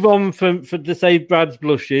quickly move on to save Brad's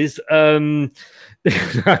blushes. I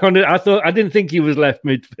didn't think he was left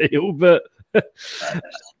midfield, but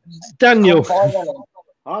Daniel.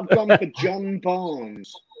 I've gone for John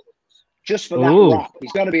Barnes. Just for that rap.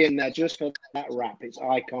 He's got to be in there just for that rap. It's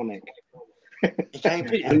iconic.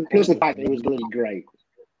 Plus the fact that he was really great.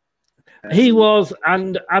 He was,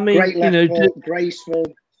 and I mean, Great left foot, graceful,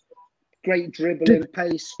 great dribbling,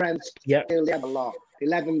 pace, strength. Yeah, he had a lot.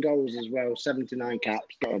 11 goals as well, 79 caps.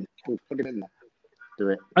 Got him. Put him in there. Do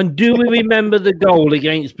it. And do we remember the goal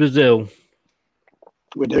against Brazil?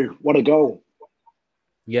 We do. What a goal!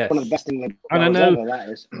 Yes, one of the best England goals ever. That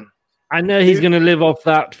is. I know he's going to live off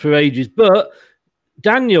that for ages. But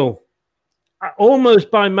Daniel,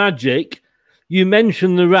 almost by magic, you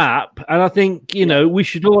mentioned the rap, and I think we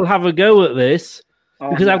should all have a go at this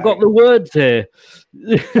because I've got the words here.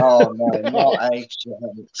 Oh no, not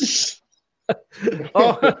Asians.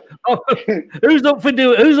 Who's up for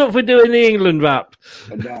doing the England rap?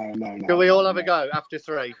 No. Can we all have a go after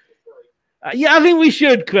 3? Yeah, I think we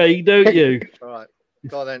should, Craig. Don't you? All right,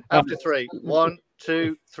 go on then. After 3, 1,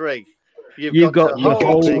 2, 3. You've got the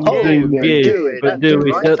whole gear, but do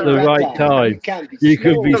it at the right time. You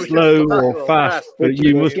could be slow or fast, but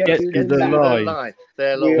you must get to the line.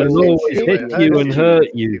 They'll always hit you and hurt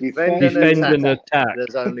you. Defend and attack.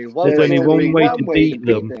 There's only one way to beat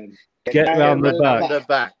them. Get round the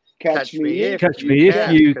back. Catch me if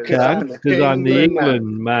you can, because I'm the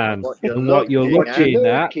England man. And what you're looking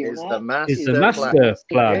at is the master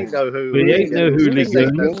plan. We ain't no hooligans.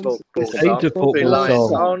 This ain't a football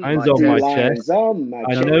song. Hands on my chest.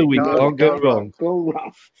 I know we can't go wrong.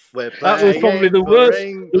 That was probably the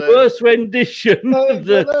worst rendition of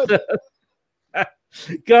the...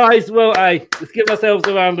 Guys, well, hey, let's give ourselves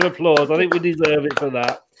a round of applause. I think we deserve it for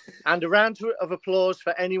that. And a round of applause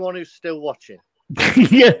for anyone who's still watching.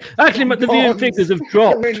 Yeah, actually, the viewing figures have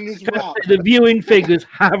dropped. The viewing figures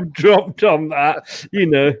have dropped on that.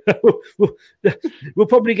 We'll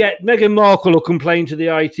probably get Meghan Markle will complain to the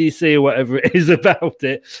ITC or whatever it is about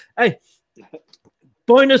it. Hey,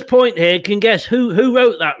 bonus point here. Can guess who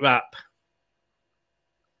wrote that rap?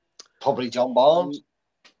 Probably John Barnes.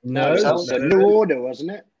 No, it was New Order,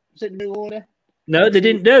 wasn't it? Was it New Order? No, they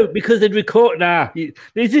didn't know because they'd record.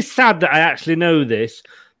 This is sad that I actually know this,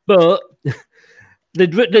 but.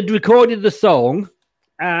 They'd recorded the song,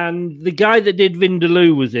 and the guy that did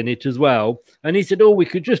Vindaloo was in it as well. And he said, we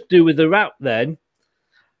could just do with the rap then.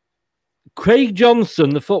 Craig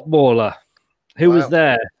Johnson, the footballer, who was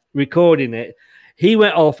there recording it, he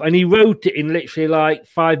went off and he wrote it in literally like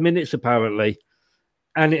 5 minutes, apparently.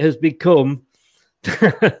 And it has become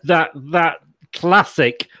that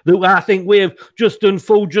classic that I think we have just done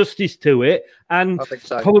full justice to it, and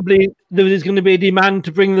probably there is going to be a demand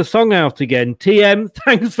to bring the song out again. TM,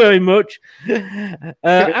 thanks very much.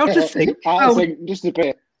 How to think? Just a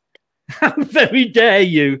bit. How very dare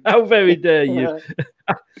you? How very dare you?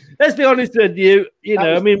 Let's be honest with you.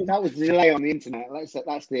 That was the delay on the internet.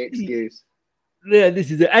 That's the excuse. Yeah, this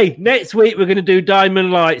is it. Hey, next week we're going to do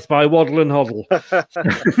Diamond Lights by Waddle and Hoddle.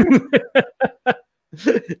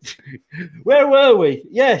 Where were we?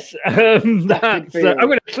 Yes, I'm going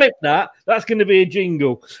to clip that. That's going to be a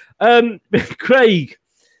jingle. Craig,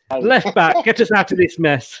 left back, get us out of this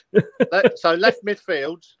mess. So left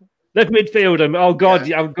midfield. Left midfield. Oh God,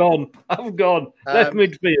 yeah. I'm gone. Left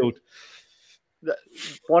midfield.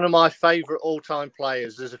 One of my favourite all-time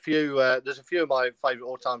players. There's a few of my favourite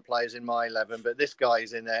all-time players in my 11, but this guy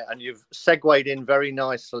is in there, and you've segued in very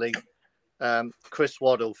nicely. Chris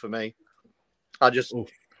Waddle for me. I just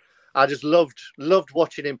loved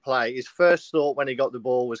watching him play. His first thought when he got the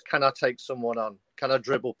ball was, "Can I take someone on? Can I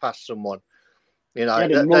dribble past someone?" They're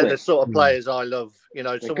the sort of players I love.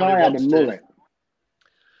 Someone who wants to.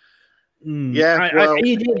 Yeah,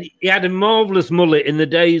 he had a marvellous mullet in the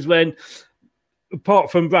days when,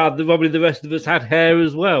 apart from Brad, probably the rest of us had hair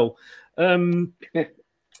as well.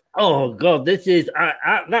 Oh God, this is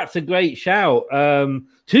that's a great shout.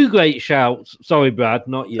 2 great shouts. Sorry, Brad,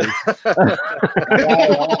 not you. I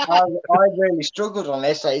really struggled on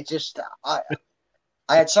this. I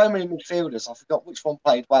had so many midfielders. I forgot which one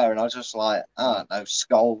played where, and I was just like, I don't know,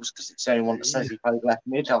 Scholes, because it's the only one that says he played left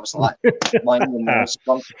mid. I was like, my England was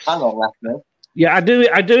on left mid. Yeah, I do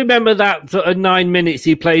remember that sort of 9 minutes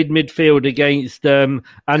he played midfield against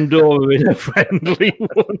Andorra in a friendly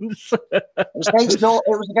once. It was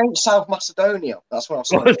against South Macedonia. That's what I was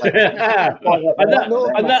saying.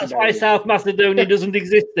 And that's why South Macedonia doesn't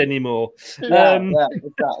exist anymore. Yeah,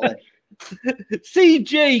 exactly.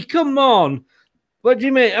 CG, come on. What do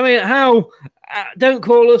you mean? I mean, how? Don't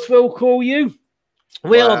call us, we'll call you.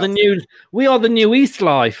 We are the new East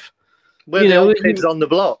Life. We're the old kids on the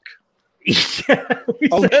block. Yeah, we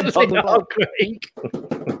certainly are, Craig.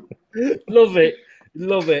 Love it.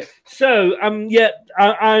 So,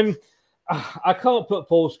 I can't put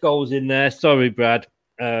Paul Scholes in there. Sorry, Brad.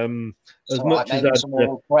 As much as someone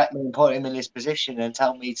will correct me and put him in his position and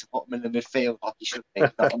tell me to put him in the midfield like he should be.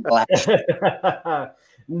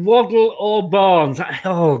 Waddle or Barnes?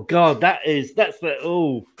 Oh God, that's the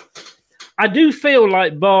oh. I do feel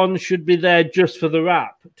like Barnes should be there just for the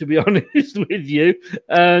rap, to be honest with you.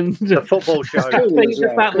 And the football show. I think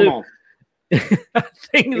the fact that I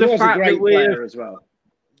think the fact that we're as well.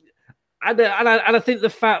 And I think the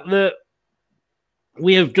fact that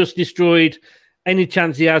we have just destroyed any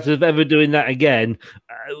chance he has of ever doing that again,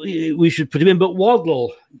 we should put him in. But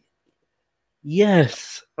Waddle,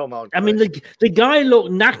 yes. Come on, I mean, the guy looked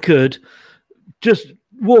knackered just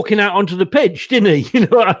walking out onto the pitch, didn't he? You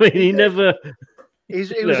know what I mean? He never...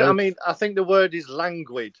 I mean, I think the word is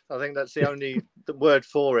languid. I think that's the only word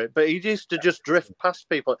for it. But he used to just drift past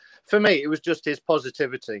people. For me, it was just his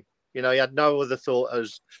positivity. You know, he had no other thought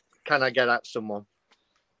as, can I get at someone?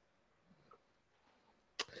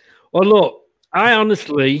 Well, look, I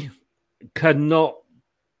honestly cannot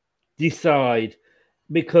decide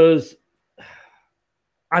because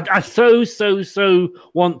I so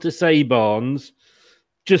want to say Barnes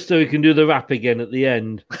just so he can do the rap again at the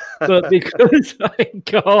end. But because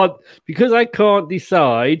I can't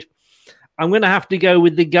decide, I'm going to have to go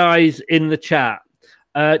with the guys in the chat.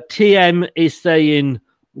 TM is saying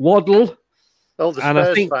Waddle. Oh, the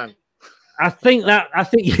Spurs fan. I think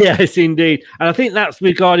yes, indeed. And I think that's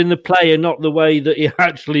regarding the player, not the way that he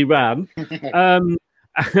actually ran. And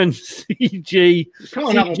CG. You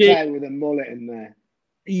can't have a player with a mullet in there.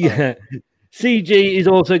 Yeah. CG is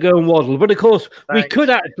also going Waddle. But of course, we could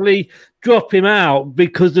actually drop him out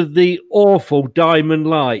because of the awful Diamond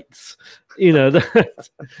Lights. You know,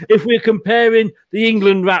 if we're comparing the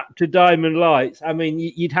England rap to Diamond Lights, I mean,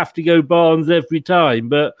 you'd have to go Barnes every time.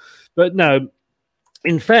 But no.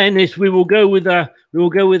 In fairness, we will go with our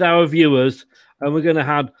viewers, and we're going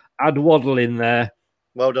to add Waddle in there.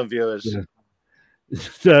 Well done, viewers. Yeah.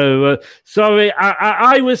 So sorry,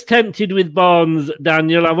 I was tempted with Barnes,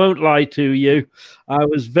 Daniel. I won't lie to you. I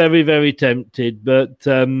was very, very tempted, but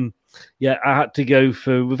I had to go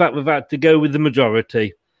we've had to go with the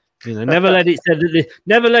majority. You know, never let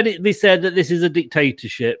it be said that this is a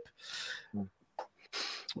dictatorship.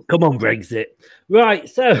 Come on, Brexit. Right,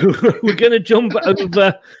 so we're going to jump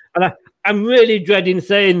over, and I'm really dreading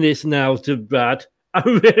saying this now to Brad. I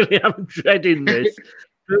really am dreading this.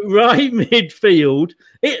 But right midfield,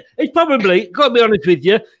 it's probably, got to be honest with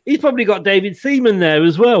you, he's probably got David Seaman there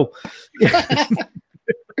as well.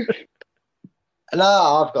 No,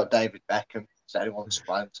 I've got David Beckham. So anyone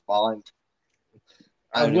sprang to mind.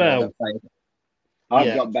 I've got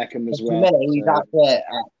Beckham as well. For me, that's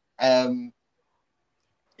it.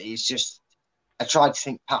 He's just. I tried to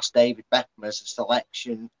think past David Beckham as a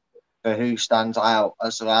selection for who stands out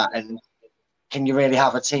as that, and can you really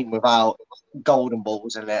have a team without golden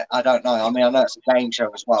balls in it? I don't know. I mean, I know it's a game show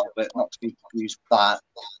as well, but not to be confused with that.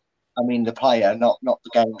 I mean, the player, not the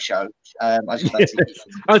game show. I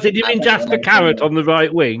said, you mean Jasper Carrot on the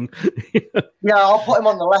right wing? Yeah, I'll put him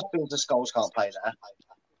on the left wing because Scholes can't play there.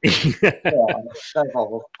 No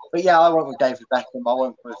problem. But yeah, I went with David Beckham. I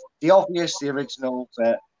went with the obvious, the original,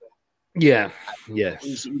 but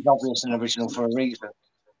he's obvious and original for a reason,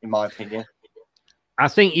 in my opinion. I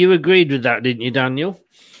think you agreed with that, didn't you, Daniel?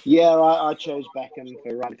 Yeah, I chose Beckham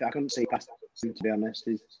for right. I couldn't see past him, to be honest.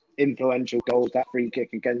 His influential goals, that free kick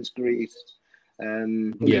against Greece,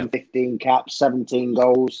 15 caps, 17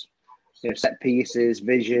 goals, set pieces,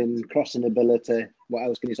 vision, crossing ability. What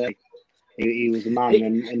else can you say? He was a man,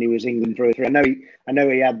 and he was England through and through. I know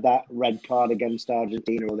he had that red card against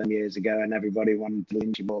Argentina all them years ago, and everybody wanted to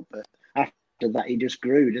lynch him up. But after that, he just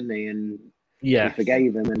grew, didn't he? And he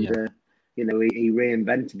forgave him, and he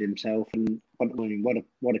reinvented himself. And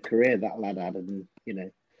what a career that lad had, and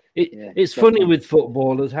It's funny with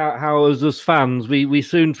footballers how as us fans we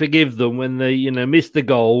soon forgive them when they miss the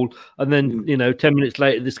goal, and then 10 minutes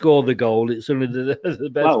later they score the goal. It's only the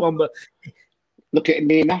best one. But look at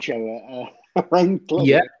me, Nacho.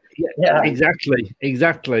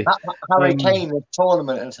 Exactly. Harry Kane was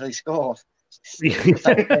tournament until he scored.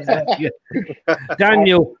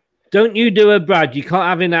 Daniel, don't you do a Brad? You can't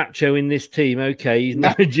have Inacho in this team. Okay, he's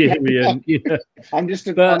Nigerian. I'm just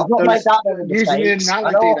using the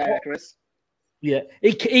analogy there, Chris. Yeah,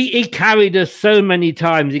 he carried us so many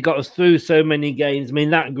times. He got us through so many games. I mean,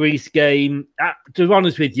 that Greece game, to be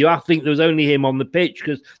honest with you, I think there was only him on the pitch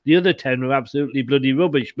because the other 10 were absolutely bloody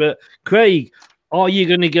rubbish. But Craig, are you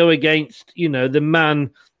going to go against, the man,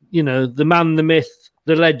 the myth,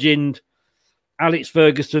 the legend, Alex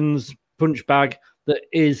Ferguson's punch bag that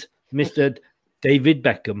is Mr. David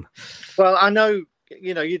Beckham? Well, I know,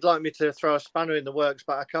 you'd like me to throw a spanner in the works,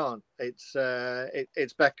 but I can't. It's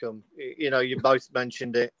Beckham. You both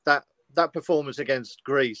mentioned it. That performance against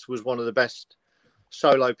Greece was one of the best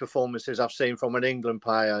solo performances I've seen from an England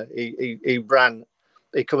player.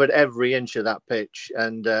 He covered every inch of that pitch,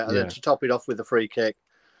 and then to top it off with a free kick,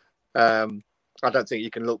 I don't think you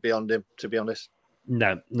can look beyond him, to be honest.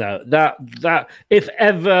 No. That if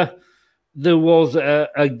ever there was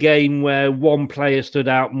a game where one player stood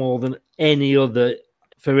out more than any other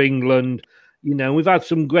for England, we've had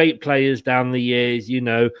some great players down the years.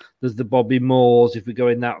 There's the Bobby Moores, if we're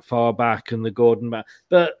going that far back, and the Gordon.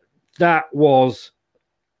 But that was.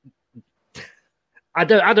 I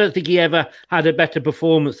don't think he ever had a better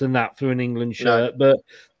performance than that for an England shirt. No. But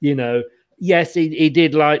yes, he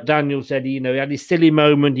did, like Daniel said. He had his silly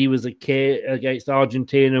moment. He was a kid against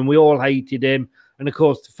Argentina, and we all hated him. And of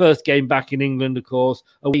course, the first game back in England, of course,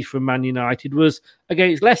 away from Man United, was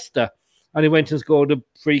against Leicester, and he went and scored a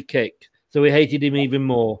free kick. So we hated him even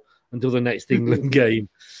more until the next England game.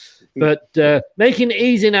 But making it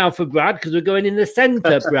easy now for Brad, because we're going in the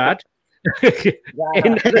centre, Brad. in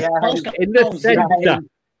the centre.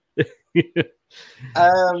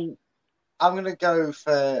 I'm going to go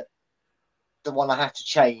for the one I had to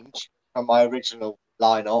change from my original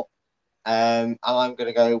lineup. And I'm going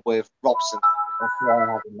to go with Robson. That's who I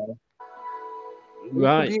have in there.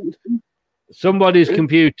 Right. Somebody's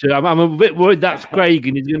computer. I'm a bit worried that's Craig,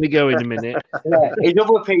 and he's going to go in a minute. Yeah, his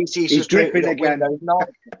other PC is just dripping again.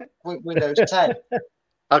 Windows 10.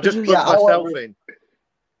 I'll just plug myself in.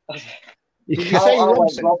 Did you say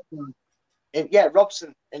Robson?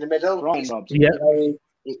 Robson in the middle. Right, Robson. Yeah.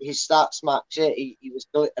 His stats match it. He was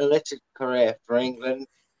a littered career for England.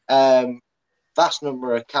 Vast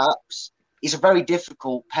number of caps. He's a very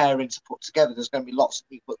difficult pairing to put together. There's going to be lots of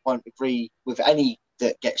people that won't agree with any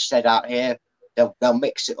that gets said out here. They'll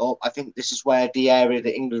mix it up. I think this is where the area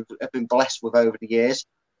that England have been blessed with over the years.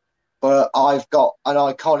 But I've got an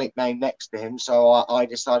iconic name next to him, so I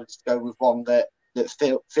decided to go with one that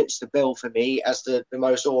fits the bill for me as the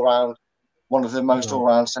most all-round, one of the most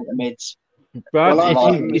all-round centre mids. Brad,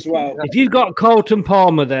 if you got Colton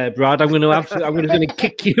Palmer there, Brad, I'm going to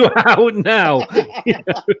kick you out now.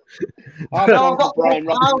 I've got Brian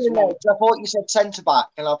Robson. I thought you said centre back,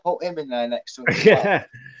 and I put him in there next to him. Yeah,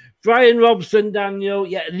 Brian Robson, Daniel.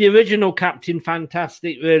 Yeah, the original captain,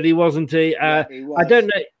 fantastic, really, wasn't he? He was. I don't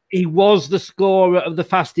know. He was the scorer of the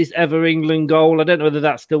fastest ever England goal. I don't know whether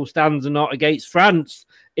that still stands or not against France.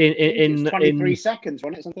 In 23 seconds,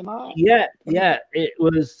 wasn't it? Something like that. Yeah. It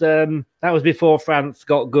was. That was before France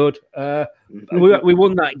got good. We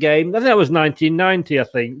won that game. I think that was 1990. I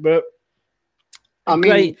think, but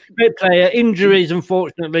great player. Injuries,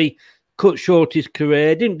 unfortunately, cut short his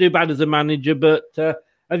career. Didn't do bad as a manager, but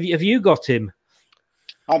have you got him?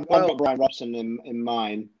 I've got Brian Robson in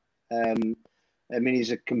mine.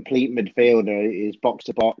 He's a complete midfielder. He's box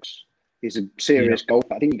to box. He's a serious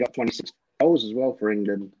golfer. I think he got 26 goals as well for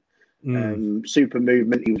England. Super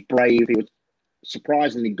movement. He was brave. He was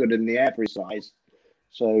surprisingly good in the air for his size.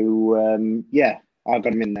 So, I've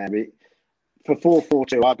got him in there. But for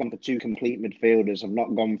 4-4-2, I've gone for two complete midfielders. I've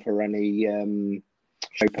not gone for any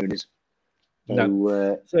show ponies.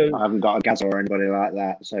 So I haven't got a Gazza or anybody like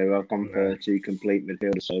that. So I've gone for two complete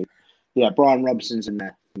midfielders. So, Brian Robson's in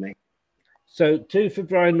there for me. So 2 for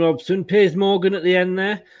Brian Robson. Piers Morgan at the end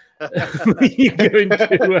there. You're going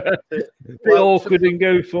to be awkward and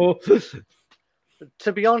go for.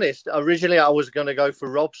 To be honest, originally I was going to go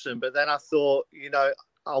for Robson, but then I thought,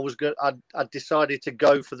 I decided to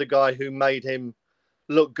go for the guy who made him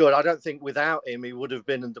look good. I don't think without him he would have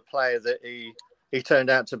been the player that he turned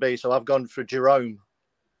out to be. So I've gone for Jerome.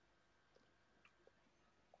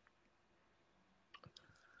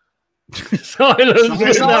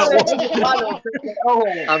 Silence.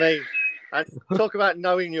 I mean, talk about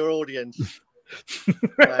knowing your audience.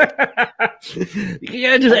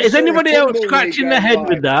 Is anybody else scratching their head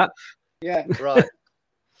with that? Yeah. Right.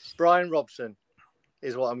 Brian Robson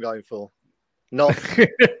is what I'm going for. Not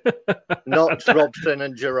Robson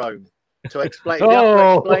and Jerome. To explain, if you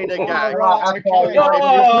have to explain a gang. If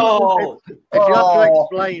you have to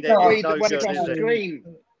explain it, it's no good, is it?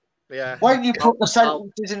 Yeah. When you put the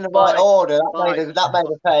sentences in the right order, that made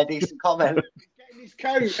a fair decent comment. His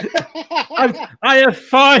coat. I have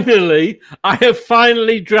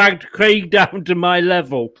finally dragged Craig down to my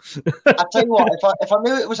level. I tell you what, if I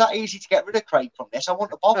knew it was that easy to get rid of Craig from this, I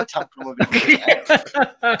wouldn't have bothered tampering with him.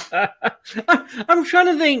 I'm trying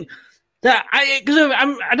to think. I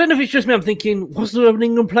don't know if it's just me. I'm thinking, was there an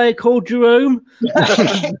England player called Jerome?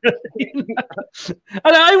 And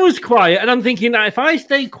I was quiet, and I'm thinking that if I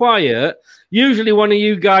stay quiet, usually one of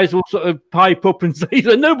you guys will sort of pipe up and say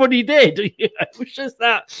that nobody did. It was just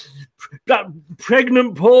that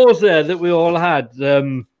pregnant pause there that we all had.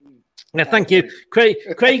 Yeah, thank you. Craig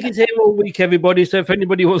is here all week, everybody. So if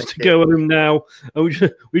anybody wants to go home now,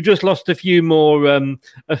 we just lost a few more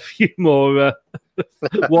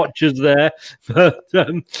watchers there. But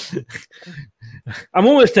I'm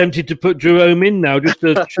almost tempted to put Jerome in now just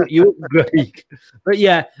to shut you up, Craig. But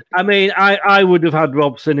yeah, I mean, I would have had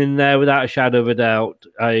Robson in there without a shadow of a doubt.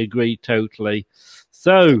 I agree totally.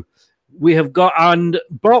 So we have got, and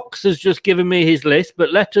Box has just given me his list,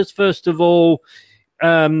 but let us first of all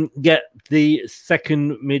get the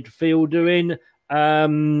second midfielder in.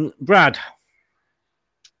 Brad.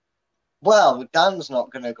 Well, Dan's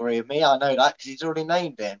not going to agree with me. I know that because he's already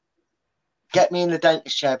named him. Get me in the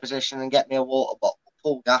dentist chair position and get me a water bottle.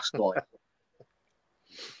 Paul Gascoigne.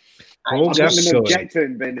 I'm going to object to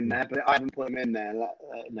him being in there, but I haven't put him in there. No,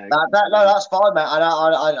 that's fine, mate.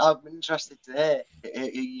 I'm interested to hear who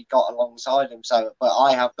you got alongside him. So, but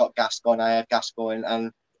I have got Gascoigne. I have Gascoigne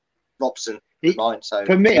and Robson in mine. So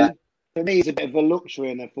for me, it's a bit of a luxury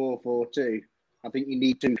in a 4-4-2. I think you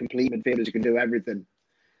need two complete midfielders who can do everything.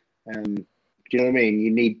 Do you know what I mean?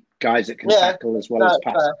 You need guys that can tackle as well as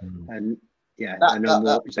pass. And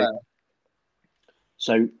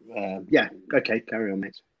So okay, carry on,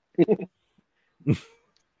 mate.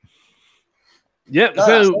 That's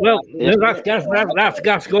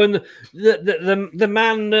Gascoigne, the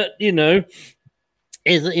man that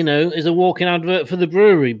is a walking advert for the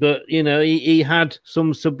brewery, but he had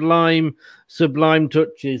some sublime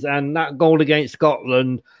touches, and that goal against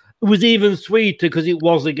Scotland was even sweeter because it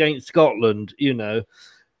was against Scotland.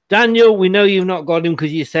 Daniel, we know you've not got him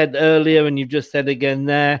because you said earlier, and you've just said again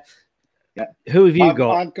there. Yeah. Who have you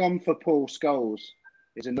got? I've gone for Paul Scholes.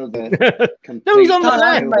 Is another. No, he's on the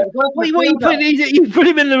left. You put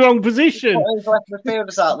him in the wrong position.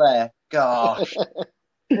 Midfielders out there. Gosh.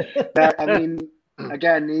 I mean,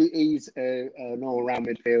 again, he's an all-round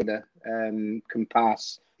midfielder. Can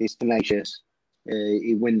pass. He's tenacious.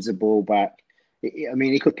 He wins the ball back. I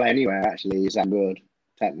mean, he could play anywhere. Actually, he's that good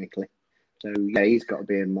technically. So yeah, he's got to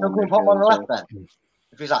be in. Can we pop on the left then?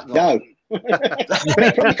 If he's that good. No. He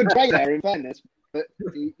probably could play there, in fairness, but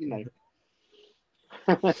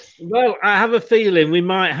Well, I have a feeling we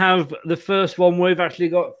might have the first one where we've actually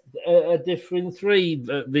got a different three,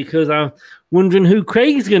 because I'm wondering who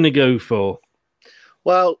Craig's going to go for.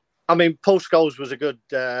 Well, I mean, Paul Scholes was a good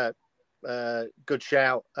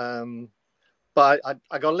shout, but I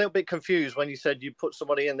got a little bit confused when you said you put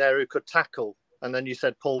somebody in there who could tackle, and then you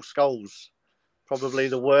said Paul Scholes, probably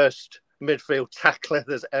the worst midfield tackler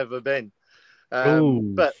there's ever been.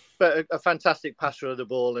 But a fantastic passer of the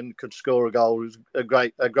ball and could score a goal. He was a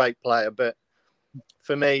great player. But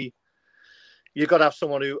for me, you've got to have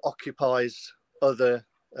someone who occupies the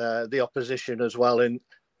opposition as well. And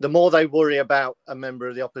the more they worry about a member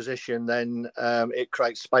of the opposition, then it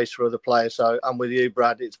creates space for other players. So I'm with you,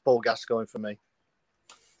 Brad. It's Paul Gascoigne for me.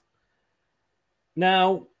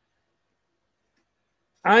 Now,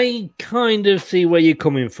 I kind of see where you're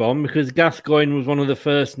coming from, because Gascoigne was one of the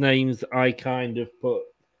first names I kind of put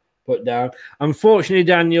down. Unfortunately,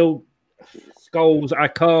 Daniel, Scholes, I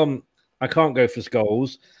can't go for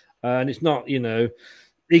Scholes, and it's not,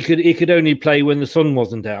 he could only play when the sun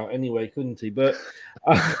wasn't out anyway, couldn't he? But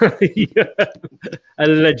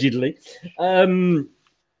allegedly, some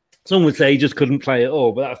would say he just couldn't play at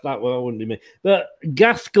all, but that's not what I wouldn't be. But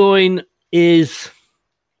Gascoigne is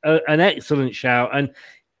an excellent shout, and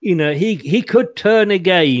he could turn a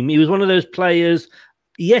game. He was one of those players.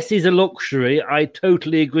 Yes, he's a luxury. I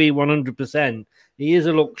totally agree 100%. He is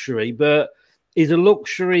a luxury, but he's a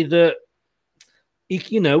luxury that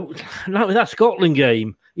like with that Scotland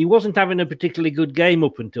game, he wasn't having a particularly good game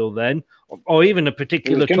up until then, or even a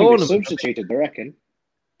particular tournament. Substituted, I reckon.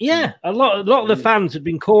 Yeah, a lot of the fans had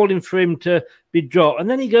been calling for him to be dropped, and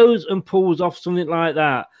then he goes and pulls off something like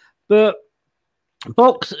that. But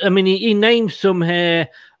Box, I mean, he named some here: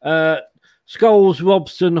 Scholes,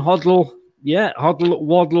 Robson, Hoddle. Yeah, Hoddle,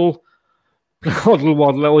 Waddle.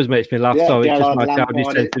 Waddle always makes me laugh. Yeah, sorry, it's just my childish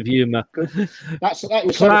sense of humour. That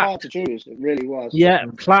was so hard to choose. It really was. Yeah,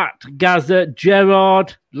 Platt, Gazza,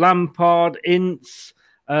 Gerrard, Lampard, Ince,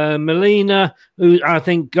 Molina, who I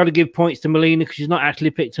think got to give points to Molina because she's not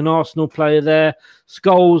actually picked an Arsenal player there.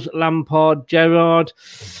 Scholes, Lampard, Gerrard.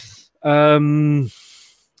 I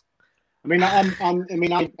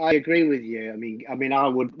agree with you. I mean, I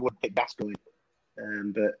would pick Gascoigne,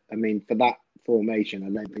 but I mean, for that formation,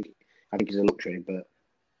 I think he's a luxury. But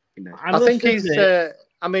I think he's. He's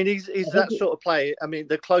that sort of player. I mean,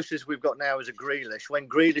 the closest we've got now is a Grealish. When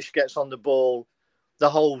Grealish gets on the ball, the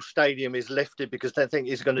whole stadium is lifted because they think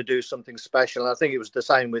he's going to do something special. And I think it was the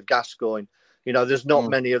same with Gascoigne. There's not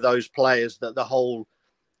many of those players that the whole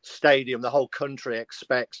stadium, the whole country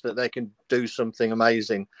expects that they can do something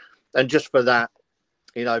amazing. And just for that,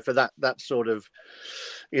 for that sort of,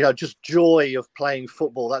 just joy of playing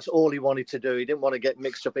football. That's all he wanted to do. He didn't want to get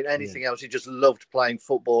mixed up in anything else. He just loved playing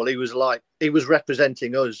football. He was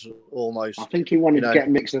representing us almost. I think he wanted to get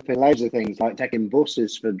mixed up in loads of things, like taking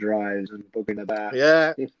buses for drives and bugging about.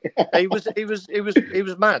 Yeah, he was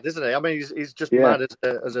mad, isn't he? I mean, he's just mad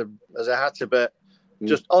as a hatter, but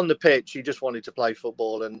just on the pitch, he just wanted to play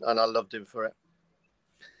football, and I loved him for it.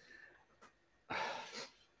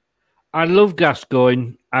 I love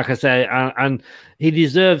Gascoigne, like I say, and he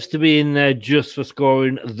deserves to be in there just for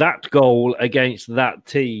scoring that goal against that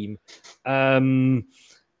team. I'm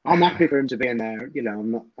happy for him to be in there.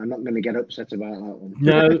 I'm not going to get upset about that one.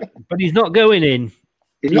 No, but he's not going in.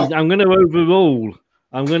 I'm going to overrule.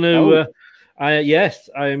 I'm going to. Yes,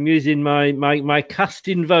 I am using my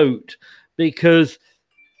casting vote, because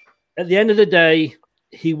at the end of the day,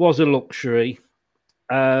 he was a luxury.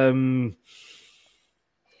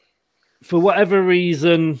 For whatever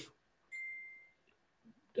reason,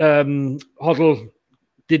 Hoddle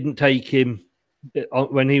didn't take him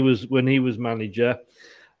when he was manager.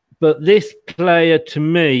 But this player, to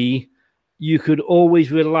me, you could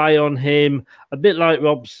always rely on him, a bit like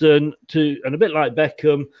Robson and a bit like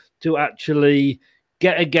Beckham, to actually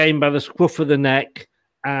get a game by the scruff of the neck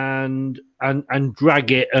and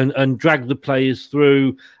drag it and drag the players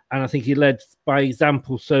through. And I think he led by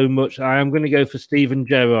example so much. I am going to go for Steven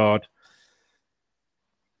Gerrard.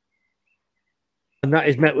 And that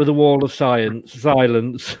is met with a wall of silence.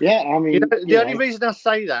 Yeah, I mean, the only reason I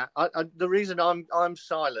say that, the reason I'm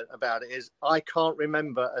silent about it is I can't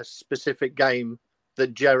remember a specific game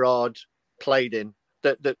that Gerrard played in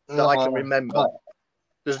that I can remember.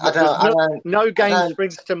 No game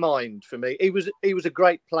springs to mind for me. He was a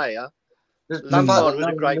great player. Lampard was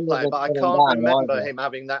a great player, but I can't remember him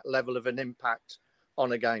having that level of an impact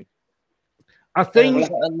on a game. I think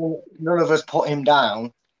none of us put him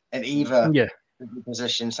down in either.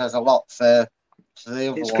 Position says a lot for the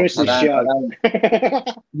other it's one. Chris's show.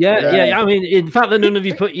 Yeah. I mean, in fact, that none of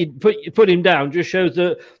you put him down just shows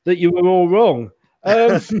that you were all wrong.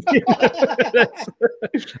 And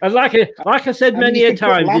like I said many a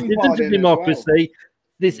time, this isn't a democracy. Well.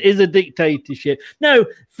 This is a dictatorship. No,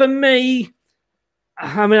 for me,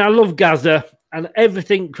 I mean, I love Gazza, and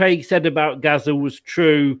everything Craig said about Gazza was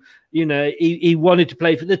true. He wanted to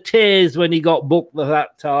play for the tears when he got booked at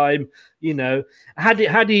that time.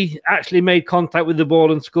 Had he actually made contact with the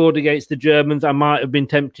ball and scored against the Germans, I might have been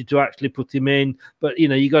tempted to actually put him in. But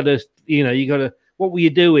you got to. What were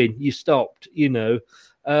you doing? You stopped. I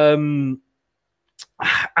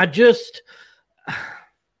just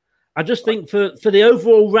think for the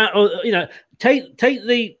overall round, take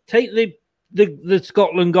the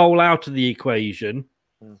Scotland goal out of the equation.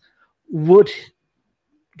 Would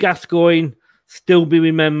Gascoigne still be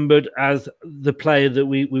remembered as the player that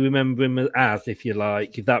we remember him as, if you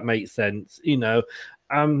like, if that makes sense?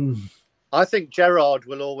 I think Gerrard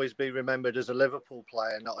will always be remembered as a Liverpool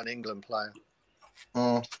player, not an England player.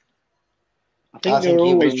 I think they're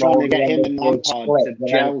always trying to get him and Lampard to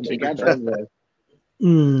gel together.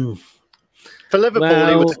 For Liverpool,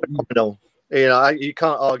 he was phenomenal. You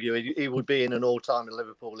can't argue. He would be in an all-time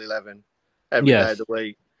Liverpool 11 every day of the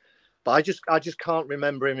week. But I just can't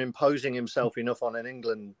remember him imposing himself enough on an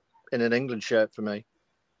England shirt for me.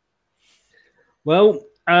 Well,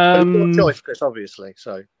 choice, Chris, obviously.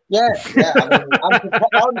 So yeah. I mean,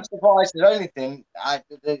 I'm surprised. The only thing I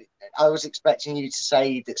was expecting you to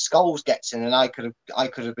say that Scholes gets in, and I could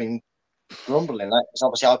have been grumbling that, because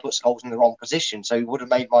obviously I put Scholes in the wrong position, so he would have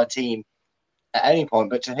made my team at any point.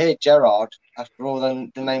 But to hear Gerrard after all the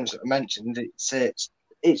names that were mentioned,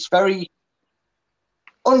 it's very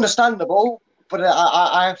understandable, but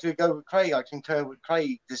I have to go with Craig. I concur with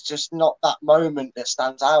Craig. There's just not that moment that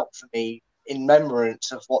stands out for me in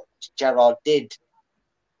remembrance of what Gerrard did.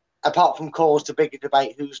 Apart from cause the bigger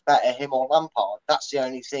debate, who's better, him or Lampard? That's the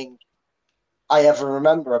only thing I ever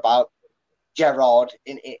remember about Gerrard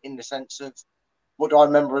in the sense of what do I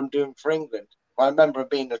remember him doing for England? I remember him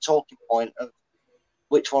being the talking point of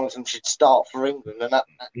which one of them should start for England.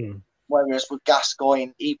 And whereas with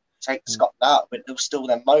Gascoigne, he take Scotland out, but there were still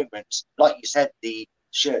them moments. Like you said, the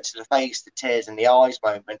shirt to the face, the tears in the eyes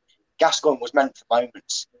moment. Gascoigne was meant for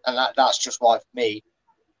moments. And that's just why, for me,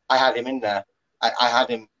 I had him in there. I had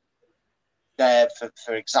him there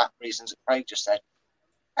for exact reasons that Craig just said.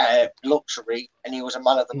 Luxury, and he was a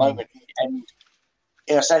man of the moment. And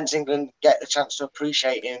in a sense, England get the chance to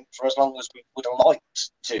appreciate him for as long as we would have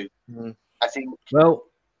liked to. I think. Well,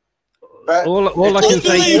 all I can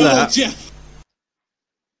say to that.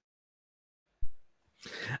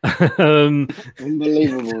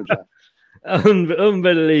 Unbelievable, Jeff.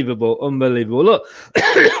 Unbelievable. Look,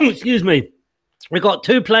 excuse me. We've got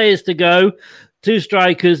 2 players to go, 2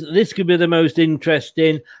 strikers. This could be the most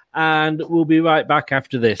interesting, and we'll be right back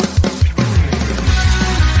after this.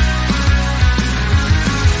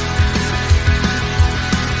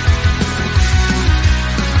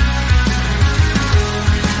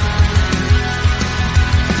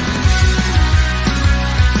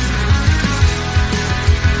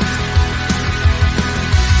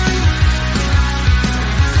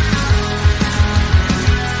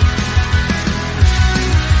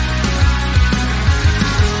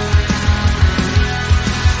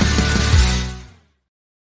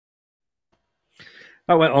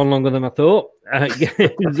 That went on longer than I thought.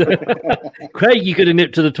 Craig, you could have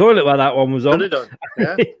nipped to the toilet while that one was on.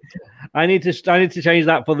 Yeah. I need to change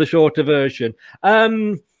that for the shorter version.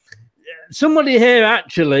 Somebody here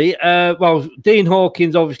actually, Dean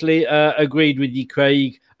Hawkins obviously agreed with you,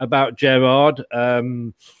 Craig, about Gerrard,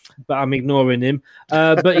 but I'm ignoring him.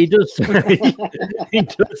 But he does say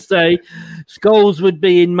Scholes would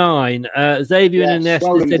be in mine. Xavier and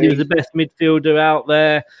Iniesta said he was the best midfielder out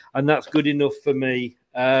there, and that's good enough for me.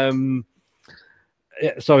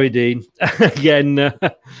 Sorry, Dean. Again,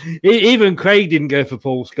 even Craig didn't go for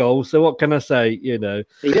Paul Scholes, so what can I say? He did,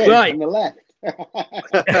 right on the left.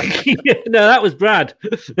 No, that was Brad.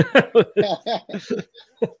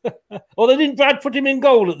 Or didn't Brad put him in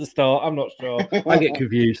goal at the start? I'm not sure. I get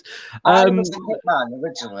confused. I was a good man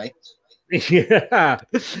originally. Yeah,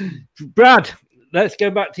 Brad. Let's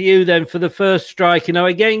go back to you then for the first strike.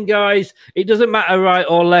 Again, guys, it doesn't matter right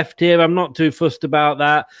or left here. I'm not too fussed about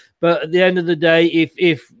that. But at the end of the day,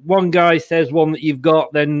 if one guy says one that you've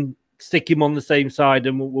got, then stick him on the same side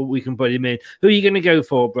and we can put him in. Who are you going to go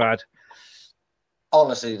for, Brad?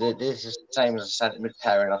 Honestly, this is the same as a centre mid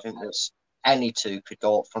pairing. I think there's any 2 could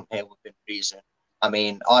go up from here within reason. I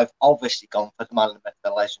mean, I've obviously gone for the man,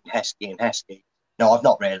 the legend, Heskey and Heskey. No, I've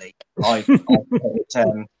not really.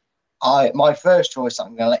 My first choice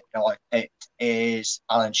I'm going to let you know I picked is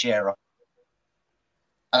Alan Shearer.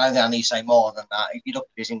 I don't think I need to say more than that. If you look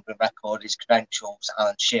at his England record, his credentials,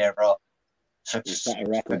 Alan Shearer, for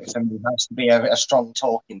me, has to be a strong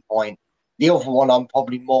talking point. The other one I'm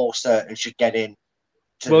probably more certain should get in.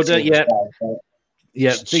 Shearer's the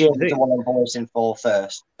one I'm voicing for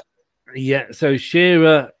first. Yeah, so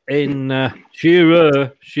Shearer in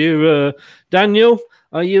Shearer. Daniel,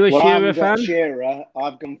 are you a Shearer fan? Shearer,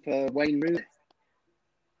 I've gone for Wayne Rooney.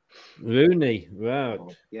 Rooney, right.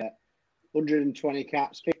 Yeah. 120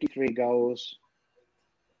 caps, 53 goals.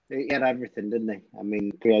 He had everything, didn't he? I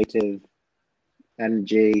mean, creative,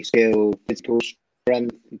 energy, skill, physical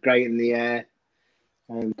strength, great in the air.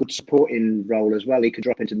 Good supporting role as well. He could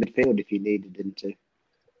drop into midfield if you needed him to.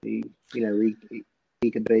 He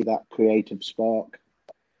could be that creative spark.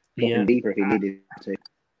 Deeper if he needed to.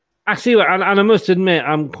 I see what, and I must admit,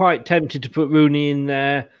 I'm quite tempted to put Rooney in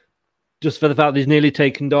there just for the fact that he's nearly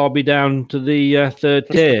taken Derby down to the third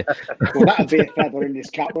tier. Well, that would be a feather in his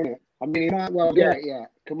cap, wouldn't it? I mean, he might well get it, yeah.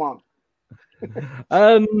 Come on.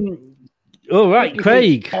 All right,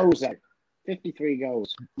 Craig. 53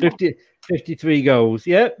 goals. 53 goals,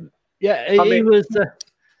 yeah. Yeah, he was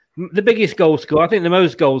the biggest goal scorer. I think the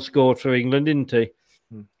most goals scored for England, didn't he?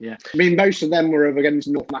 Yeah. I mean, most of them were against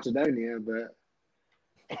North Macedonia, but...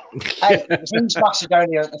 Hey, it was East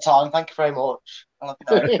Macedonia at the time. Thank you very much.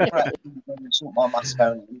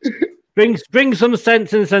 Bring some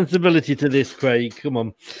sense and sensibility to this, Craig. Come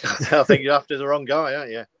on. I think you're after the wrong guy,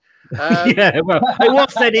 aren't you? Yeah, well, it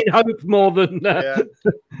was said in hope more than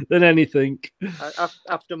anything.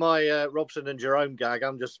 After my Robson and Jerome gag,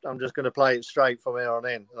 I'm just going to play it straight from here on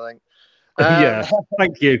in, I think. Yeah,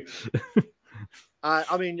 thank you.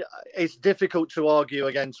 I mean, it's difficult to argue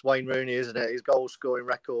against Wayne Rooney, isn't it? His goal-scoring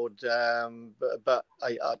record, but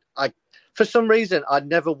I, for some reason, I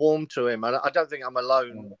never warmed to him. I don't think I'm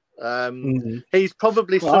alone. He's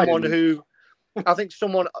probably someone who, I think he's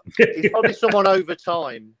probably someone over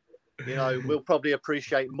time, we'll probably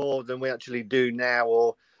appreciate more than we actually do now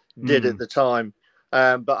or did at the time.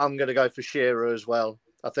 But I'm going to go for Shearer as well.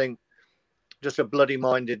 I think just a bloody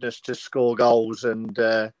mindedness to score goals and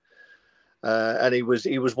he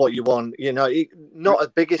was what you want. Not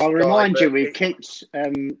a biggest. I'll remind you, we kicked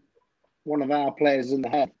one of our players in the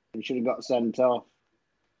head and should have got sent off.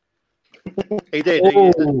 He did.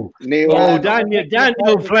 Daniel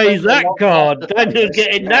plays that card. Daniel's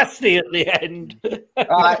getting nasty at the end.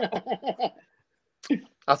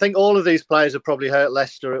 I think all of these players have probably hurt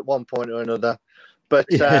Leicester at one point or another.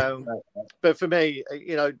 But for me,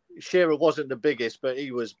 Shearer wasn't the biggest, but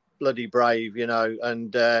he was bloody brave,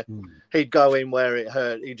 and he'd go in where it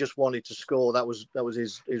hurt. He just wanted to score. That was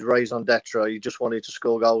his raison d'etre. He just wanted to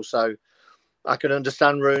score goals. So I can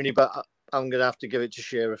understand Rooney, but I'm going to have to give it to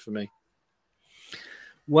Shearer for me.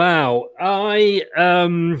 Wow, I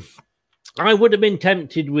would have been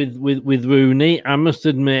tempted with Rooney, I must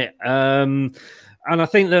admit. And I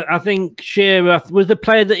think Shearer was the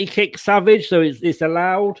player that he kicked Savage, so it's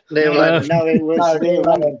allowed. Neil Lennon. No, it was Neil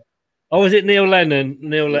Lennon. Oh, was it Neil Lennon?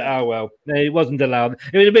 Oh well, no, it wasn't allowed.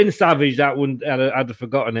 It would have been Savage. That wouldn't. I'd have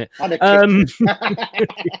forgotten it.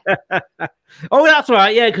 Oh, that's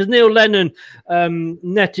right. Yeah, because Neil Lennon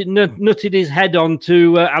nutted his head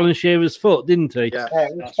onto Alan Shearer's foot, didn't he? Yeah,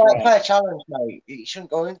 it's a fair challenge, mate. You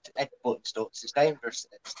shouldn't go into headbutt studs. It's dangerous.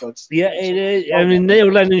 Yeah, it is. I mean,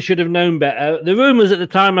 Neil Lennon should have known better. The rumours at the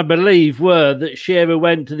time, I believe, were that Shearer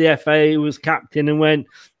went to the FA, was captain, and went,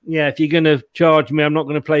 "Yeah, if you're going to charge me, I'm not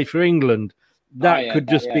going to play for England." That could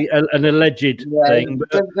just be an alleged thing.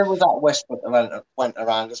 But there was that whisper that went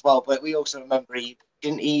around as well. But we also remember he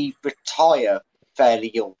retire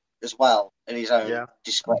fairly young as well in his own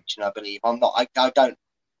discretion, I believe. I don't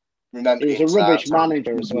remember. He was a rubbish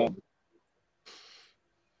manager as well.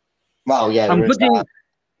 Well, yeah,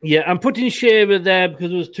 I'm putting Shearer there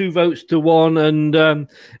because there was 2-1, and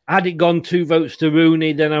had it gone 2 votes to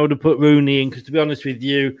Rooney, then I would have put Rooney in. Because to be honest with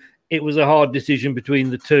you, it was a hard decision between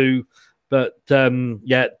the two. But 2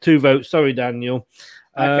 votes. Sorry, Daniel.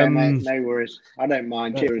 Okay, mate, no worries. I don't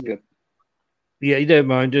mind. Shearer's good. Yeah, you don't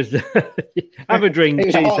mind. Just have a drink.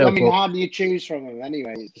 How do you choose from them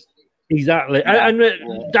anyway? Exactly. Yeah.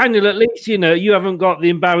 And Daniel, at least, you haven't got the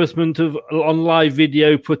embarrassment of on live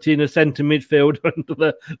video putting a centre midfield under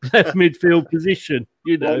the left midfield position,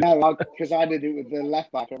 Well, no, because I did it with the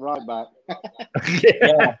left back and right back.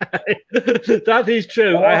 Yeah. That is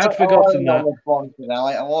true. I had forgotten that.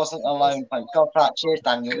 I wasn't alone. Thank God for that. Cheers,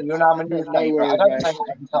 Daniel. You're now my new favourite. I don't take it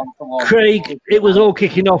every time. Come on. Craig, it was all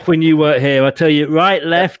kicking off when you weren't here. I tell you, right,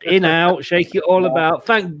 left, in, out, shake it all about.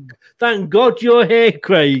 Thank God you're here,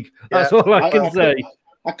 Craig. That's all I can say.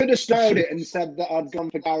 I could have stowed it and said that I'd gone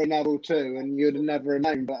for Gary Neville too, and you'd have never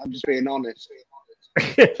known, but I'm just being honest.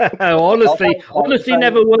 Honesty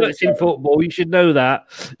never works in football. You should know that.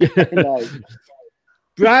 No.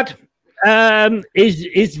 Brad,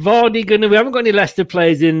 is Vardy going to... We haven't got any Leicester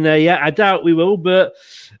players in there yet. I doubt we will, but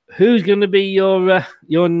who's going to be your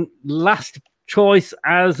last choice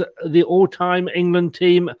as the all-time England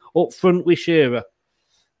team up front with Shearer?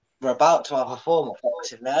 We're about to have a former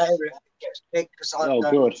Fox in there. If it gets big, because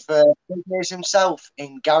I've known for years himself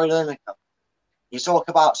in Gary Lineker. You talk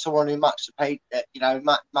about someone who matched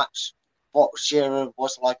what Shearer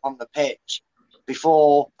was like on the pitch.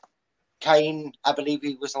 Before Kane, I believe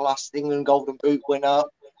he was the last England Golden Boot winner.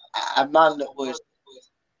 A man that was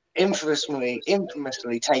infamously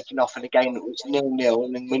taken off in a game that was 0-0,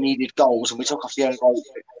 and then we needed goals, and we took off the own goal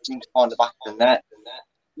that seemed to find the back of the net.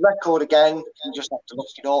 Record again, you just have to look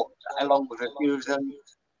it up, along with a few of them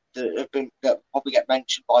that probably get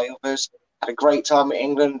mentioned by others. Had a great time at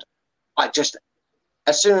England.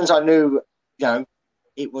 As soon as I knew,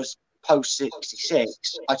 it was post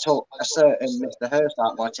 66, I took a certain Mr. Hurst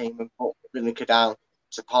out of my team and put Lineker down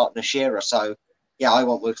to partner Shearer. So, yeah, I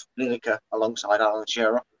went with Lineker alongside Alan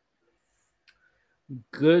Shearer.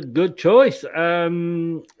 Good choice.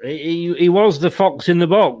 He was the fox in the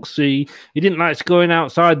box. He didn't like scoring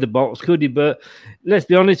outside the box, could he? But let's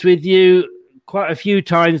be honest with you, quite a few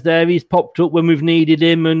times there he's popped up when we've needed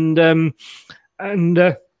him, and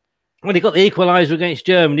he got the equaliser against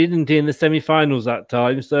Germany, didn't he, in the semi-finals that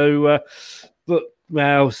time? So,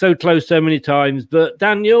 so close so many times. But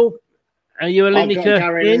Daniel, are you a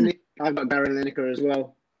Lineker? I've got Gary Lineker as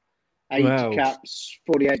well. 8 caps,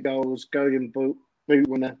 48 goals, Golden Boot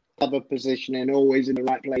winner, clever positioning, always in the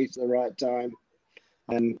right place at the right time,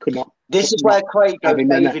 and could not. This is where Craig he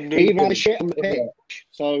even had a shit on the pitch,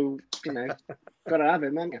 so got to have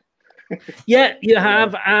him, haven't you? Yeah, you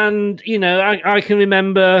have, and I can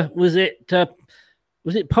remember. Was it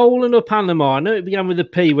Poland or Panama? I know it began with a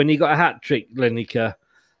P when he got a hat trick. Lineker,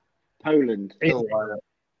 Poland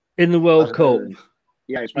in the World Cup.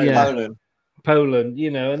 Yeah, it's Poland,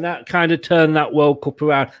 and that kind of turned that World Cup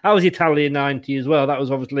around. That was Italian 90 as well. That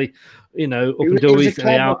was obviously, up until recently. He was a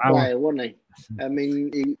clever player, wasn't he? I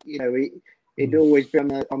mean, he'd always be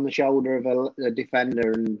on the shoulder of a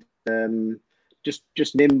defender, and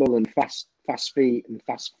just nimble and fast feet and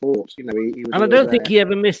fast thoughts. He was. And I don't think he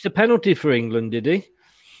ever missed a penalty for England, did he?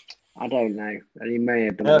 I don't know. And he may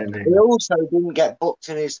have done. He also didn't get booked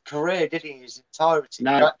in his career, did he? His entirety.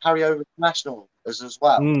 No. Carry over to national as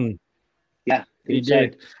well. Yeah, he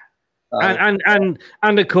did. And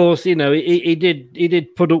of course, he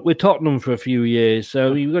did put up with Tottenham for a few years,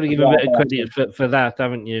 so you've got to give him a bit of credit for that,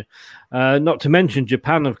 haven't you? Not to mention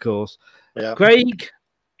Japan, of course. Yeah. Craig?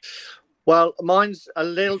 Well, mine's a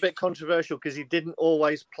little bit controversial because he didn't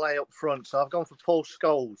always play up front, so I've gone for Paul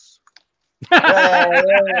Scholes. I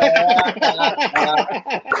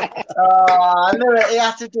knew it. He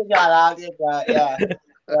had to do that out, didn't he? Yeah.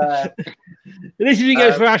 This is you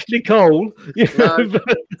go for Ashley Cole.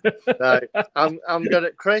 No, I'm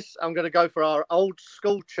gonna go for our old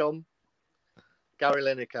school chum, Gary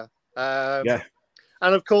Lineker.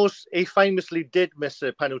 And of course, he famously did miss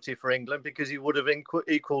a penalty for England because he would have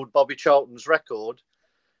equalled Bobby Charlton's record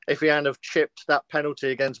if he hadn't have chipped that penalty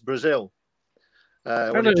against Brazil.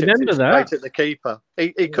 I don't remember that. Right at the keeper,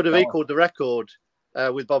 he could have equalled the record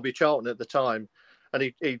with Bobby Charlton at the time. And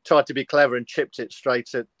he tried to be clever and chipped it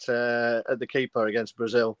straight at the keeper against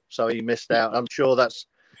Brazil. So he missed out. I'm sure that's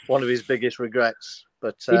one of his biggest regrets.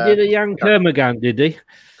 But he did a Jan Kermorgant, did he?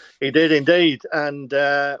 He did indeed. And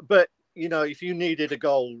but if you needed a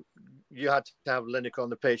goal, you had to have Lineker on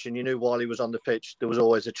the pitch, and you knew while he was on the pitch, there was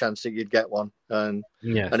always a chance that you'd get one. And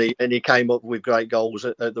he came up with great goals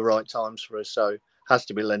at the right times for us. So has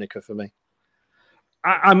to be Lineker for me.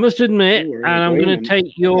 I must admit, and I'm going to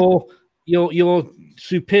take your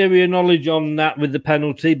superior knowledge on that with the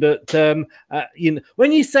penalty, but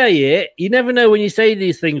when you say it, you never know when you say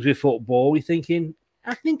these things with football. You're thinking,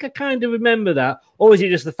 I think I kind of remember that, or is it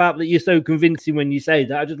just the fact that you're so convincing when you say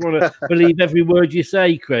that? I just want to believe every word you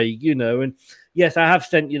say, Craig. And yes, I have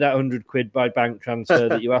sent you that £100 by bank transfer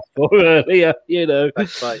that you asked for earlier.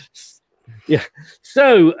 That's right. Yeah.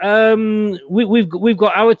 So we've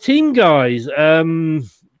got our team, guys.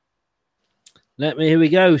 Here we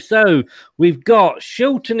go. So we've got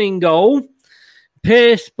Shilton in goal,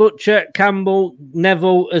 Pearce, Butcher, Campbell,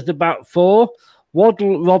 Neville as the back four,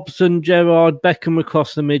 Waddle, Robson, Gerrard, Beckham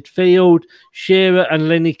across the midfield, Shearer and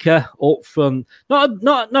Lineker up front.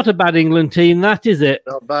 Not a bad England team, that is it?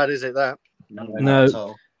 Not bad, is it? That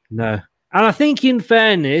no. And I think, in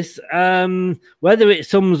fairness, whether it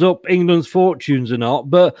sums up England's fortunes or not,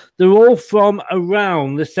 but they're all from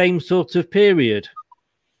around the same sort of period.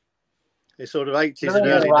 It's sort of 80s and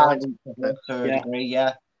early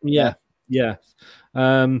 90s. Yeah.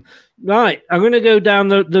 Right, I'm going to go down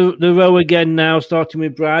the row again now, starting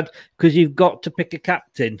with Brad, because you've got to pick a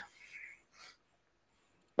captain.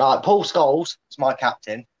 Right, Paul Scholes is my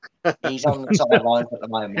captain. He's on the sidelines at the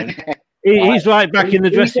moment. He's right back in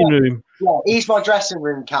the dressing room. Yeah, he's my dressing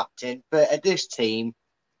room captain. But at this team,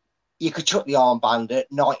 you could chuck the armband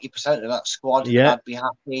at 90% of that squad, and I'd be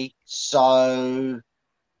happy. So,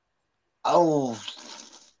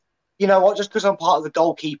 you know what? Just because I'm part of the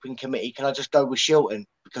goalkeeping committee, can I just go with Shilton?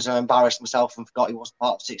 Because I embarrassed myself and forgot he wasn't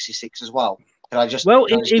part of 66 as well. Can I just? Well,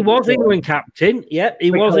 he was England captain. Yep,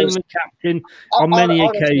 he was England captain on many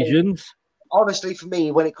occasions. Honestly, for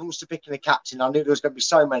me, when it comes to picking a captain, I knew there was going to be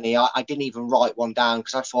so many. I didn't even write one down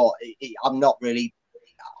because I thought I'm not really.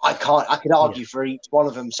 I could argue for each one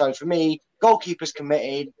of them. So for me, goalkeeper's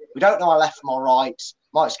committed. We don't know our left from our right.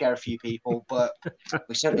 Might scare a few people, but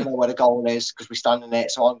we certainly know where the goal is because we stand in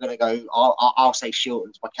it. So I'm going to go. I'll say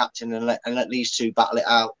Shilton's my captain and let these two battle it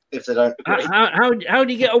out if they don't agree. How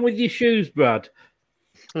do you get on with your shoes, Brad?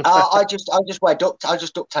 I just wear duct. I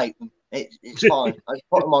just duct tape them. It's fine. I just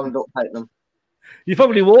put them on and duct tape them. You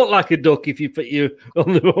probably walk like a duck if you put you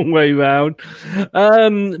on the wrong way round.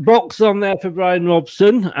 Box on there for Brian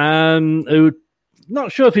Robson, who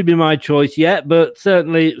not sure if he'd be my choice yet, but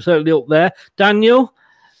certainly up there. Daniel?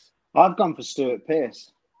 I've gone for Stuart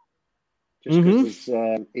Pearce. Just because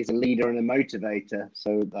he's a leader and a motivator,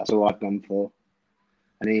 so that's all I've gone for.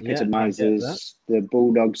 And he epitomises the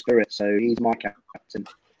Bulldog spirit, so he's my captain.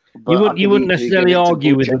 But you wouldn't necessarily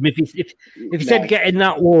argue with him if he said get in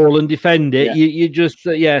that wall and defend it. Yeah. You just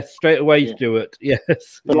straight away Stuart.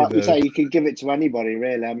 Yes, but like you say, you could give it to anybody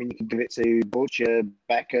really. I mean, you could give it to Butcher,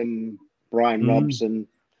 Beckham, Brian Robson.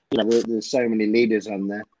 You know, there's so many leaders on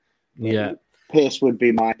there. Yeah, Pearce would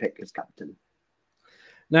be my pick as captain.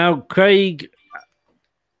 Now, Craig,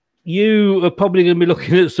 you are probably going to be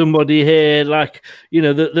looking at somebody here like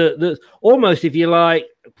the almost, if you like.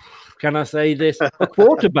 Can I say this? A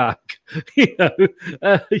quarterback,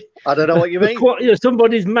 I don't know what you mean.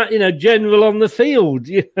 Somebody's, general on the field.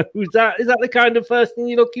 Is that the kind of first thing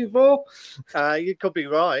you're looking for? You could be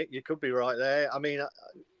right. You could be right there. I mean,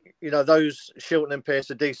 those Shilton and Pearce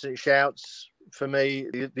are decent shouts for me.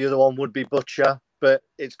 The other one would be Butcher, but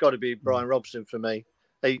it's got to be Brian Robson for me.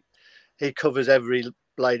 He covers every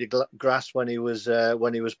blade of grass when he was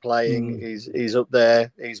playing. He's up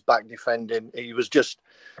there. He's back defending. He was just.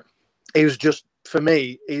 he was just, for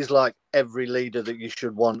me, he's like every leader that you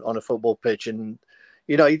should want on a football pitch. And,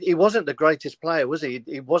 you know, he wasn't the greatest player, was he?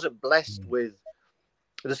 He wasn't blessed with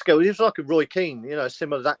the skill. He was like a Roy Keane, you know,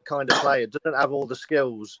 similar, that kind of player. Doesn't have all the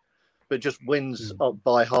skills, but just wins up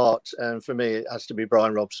by heart. And for me, it has to be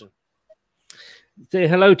Brian Robson. Say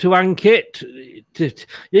hello to Ankit.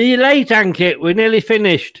 You're late, Ankit. We're nearly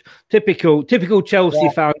finished. Typical Chelsea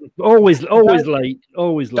fan. Always late.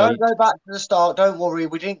 Always late. Don't go back to the start. Don't worry.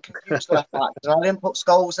 We didn't confuse left back. I didn't put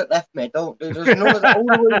Scholes at left mid. There's none of that. All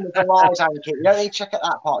the rumours are lies, Ankit. You don't need to check at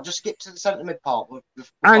that part. Just skip to the centre mid part.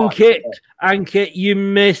 Ankit, you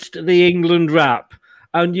missed the England rap.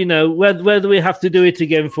 And you know whether we have to do it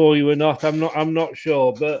again for you or not, I'm not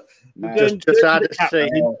sure. But just add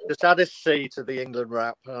a C to the England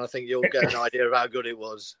rap, and I think you'll get an idea of how good it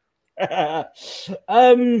was.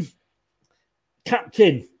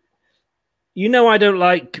 Captain, you know I don't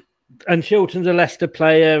like, and Shilton's a Leicester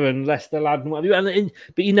player and Leicester lad, and whatever.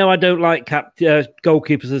 But you know I don't like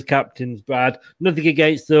goalkeepers as captains, Brad. Nothing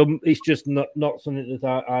against them. It's just not something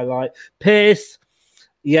that I like. Pearce,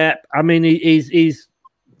 yeah, I mean he's.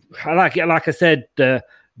 I like it. Like I said,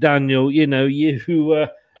 Daniel, you know, you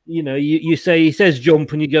say he says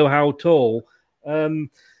jump and you go how tall.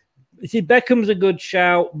 See, Beckham's a good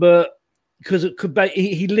shout, but because it could be,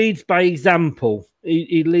 he leads by example.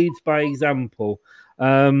 He leads by example.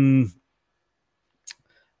 But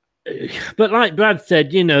like Brad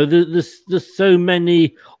said, you know, there's so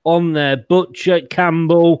many on there. Butcher,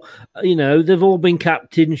 Campbell, you know, they've all been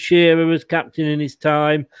captain. Shearer was captain in his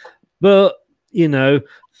time, but you know.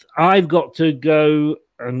 I've got to go,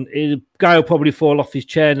 and the guy will probably fall off his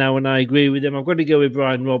chair now, and I agree with him. I've got to go with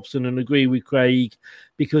Brian Robson and agree with Craig,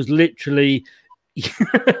 because literally... This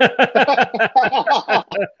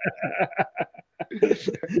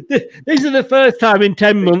is the first time in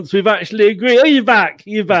 10 months we've actually agreed. Oh, you're back.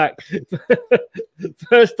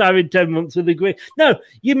 First time in 10 months we've agreed. No,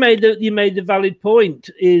 you made the valid point,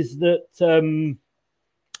 is that...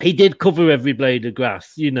 he did cover every blade of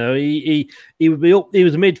grass. You know, he would be up. He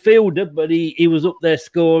was a midfielder, but he was up there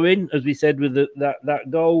scoring, as we said, with that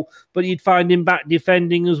goal. But you'd find him back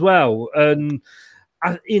defending as well. And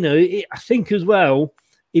I think as well,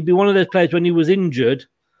 he'd be one of those players when he was injured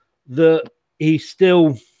that he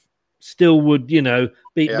still would, you know,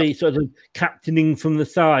 be sort of captaining from the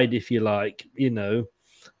side, if you like. You know.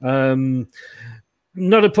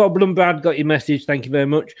 Not a problem, Brad. Got your message. Thank you very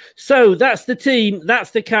much. So that's the team.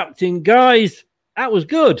 That's the captain. Guys, that was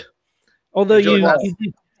good. Although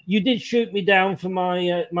you did shoot me down for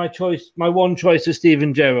my my choice, my one choice of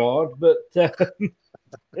Steven Gerrard, but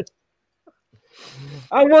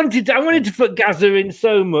I wanted to put Gazza in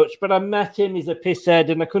so much, but I met him. He's a pisshead,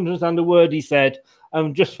 and I couldn't understand a word he said.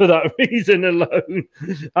 Just for that reason alone,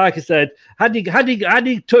 like I said, had he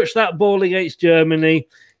touched that ball against Germany,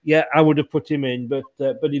 yeah, I would have put him in, but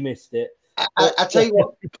he missed it. I tell you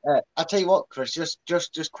what, Chris.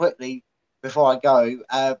 Just quickly before I go,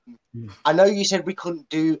 I know you said we couldn't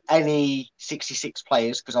do any 66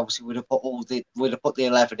 players because obviously we'd have put the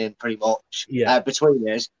 11 in pretty much between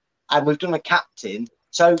us, and we've done a captain.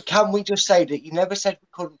 So can we just say that you never said we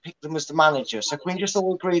couldn't pick them as the manager? So can we just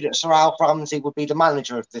all agree that Sir Alf Ramsey would be the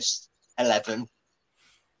manager of this 11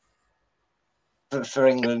 for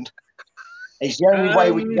England? It's the only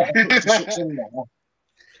way we can get a 66 in there.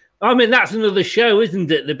 I mean, that's another show,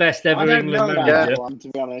 isn't it? The best ever England manager. One, to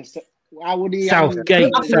be honest. How would he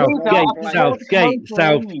Southgate.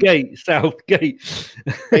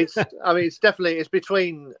 It's definitely, it's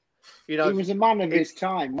between, you know. He was a man of his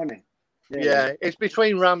time, wasn't he? Yeah, it's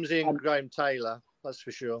between Ramsey and Graham Taylor, that's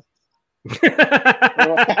for sure. Do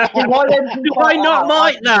I not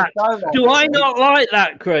like that? Do I not like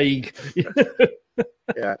that, Craig?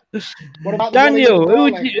 Yeah. What about Daniel? Who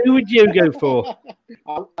would you go for?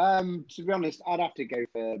 To be honest, I'd have to go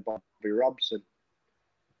for Bobby Robson.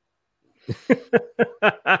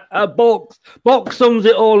 Box sums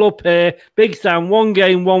it all up here. Big Sam, 1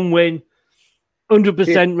 game, 1 win,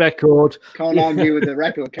 100% record. Can't argue with the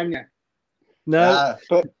record, can you? No,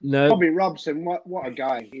 no. Bobby Robson, what a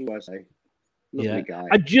guy he was, lovely guy.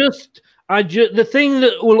 I just the thing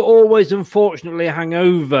that will always unfortunately hang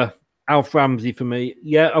over Alf Ramsey for me,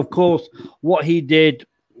 of course, what he did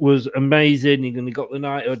was amazing. He got the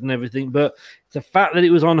knighthood and everything, but it's the fact that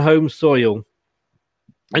it was on home soil.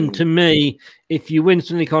 And to me, if you win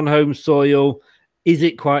something on home soil, is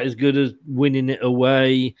it quite as good as winning it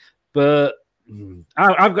away? But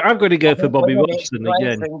I've got to go for Bobby Robson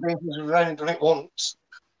again. We've only done it once.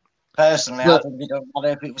 Personally, I think it doesn't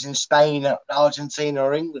matter if it was in Spain, Argentina,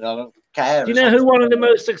 or England. I don't care. Do you know who one of the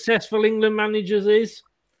most successful England managers is?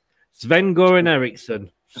 Sven-Göran Eriksson.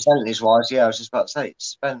 Percentage-wise, yeah, I was just about to say it's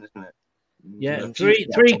spent, isn't it? Yeah,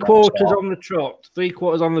 three quarters on the trot. 3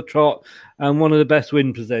 quarters on the trot, and one of the best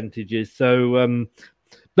win percentages. So,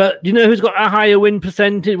 but do you know who's got a higher win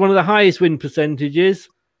percentage? One of the highest win percentages?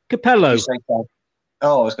 Capello.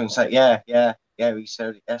 Oh, I was going to say, yeah. We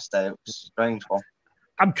showed it yesterday. It was a strange one.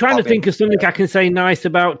 I'm trying to think of something I can say nice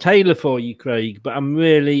about Taylor for you, Craig, but I'm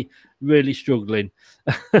really, really struggling.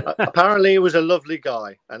 Apparently, he was a lovely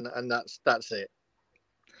guy, and that's it.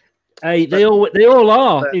 Hey, they all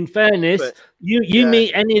are. In fairness, you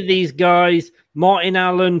meet any of these guys, Martin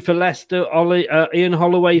Allen for Leicester, Ian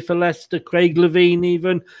Holloway for Leicester, Craig Levine,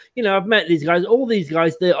 even. You know, I've met these guys. All these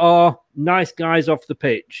guys, they are nice guys off the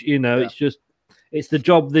pitch. You know, it's the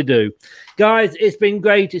job they do. Guys, it's been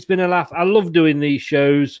great. It's been a laugh. I love doing these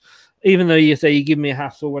shows, even though you say you give me a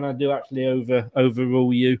hassle when I do actually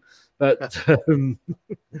overrule you. But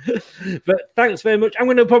thanks very much. I'm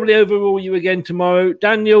going to probably overrule you again tomorrow.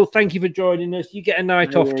 Daniel, thank you for joining us. You get a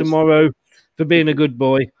night off tomorrow for being a good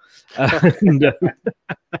boy. And,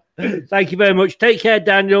 thank you very much. Take care,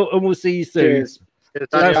 Daniel, and we'll see you soon. Cheers.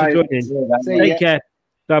 Thanks for joining. Take care.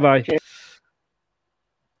 Bye-bye.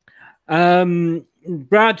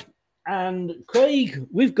 Brad and Craig,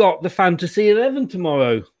 we've got the Fantasy 11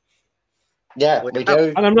 tomorrow. Yeah, we do.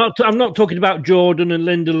 And I'm not talking about Jordan and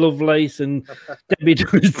Linda Lovelace and Debbie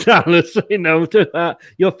Dallas, you know,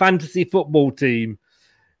 your fantasy football team.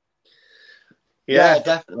 Yeah,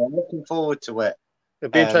 definitely. I'm looking forward to it.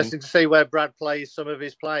 It'll be interesting to see where Brad plays some of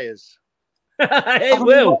his players. It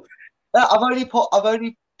will. I've only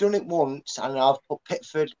done it once, and I've put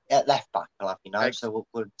Pickford at left back. So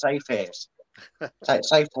we'll safe here.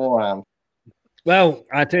 Safe forehand. Well,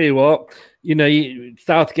 I tell you what, you know,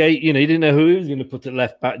 Southgate, you know, you didn't know who he was going to put at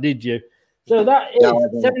left back, did you? So that is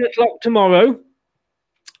 7:00 tomorrow.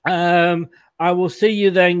 I will see you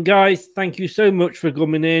then, guys. Thank you so much for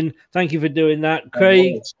coming in. Thank you for doing that.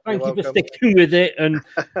 Craig, thank you for sticking with it and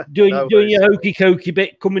doing your hokey cokey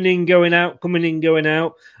bit, coming in, going out.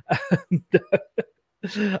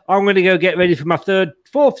 I'm going to go get ready for my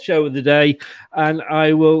fourth show of the day, and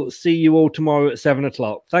I will see you all tomorrow at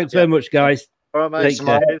 7:00. Thanks very much, guys. All right, mate. Take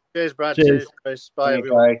care. Cheers, Brad. Cheers, Chris. Bye,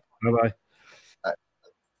 everyone. Bye-bye.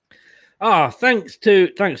 Thanks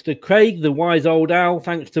to Craig, the wise old owl.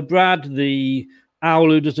 Thanks to Brad, the owl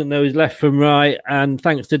who doesn't know his left from right, and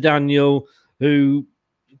thanks to Daniel, who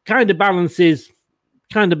kind of balances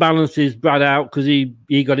Brad out because he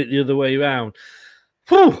got it the other way around.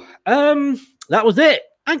 Whew. That was it.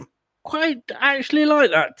 I quite actually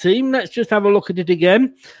like that team. Let's just have a look at it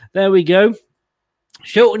again. There we go.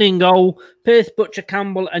 Shilton in goal, Pearce, Butcher,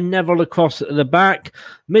 Campbell and Neville across at the back.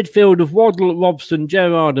 Midfield of Waddle, Robson,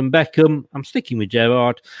 Gerrard and Beckham. I'm sticking with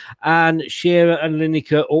Gerrard. And Shearer and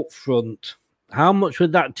Lineker up front. How much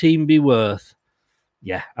would that team be worth?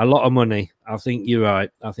 Yeah, a lot of money. I think you're right.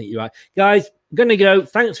 Guys, I'm going to go.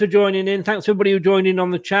 Thanks for joining in. Thanks for everybody who joined in on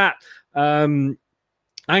the chat.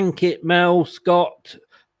 Ankit, Mel, Scott,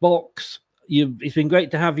 Box. It's been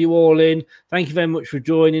great to have you all in. Thank you very much for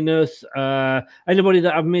joining us. Anybody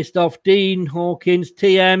that I've missed off, Dean, Hawkins,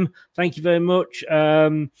 TM, thank you very much.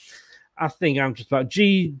 I think I'm just about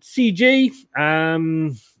CG.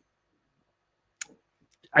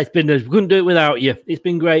 We couldn't do it without you. It's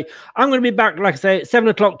been great. I'm going to be back, like I say, at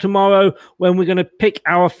 7:00 tomorrow when we're going to pick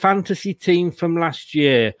our fantasy team from last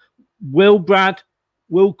year. Will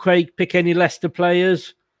Craig pick any Leicester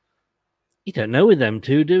players? You don't know with them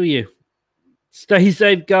two, do you? Stay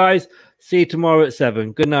safe, guys. See you tomorrow at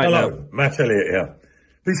 7. Good night. Hello, now. Matt Elliott here.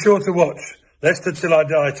 Be sure to watch Leicester Till I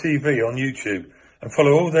Die TV on YouTube and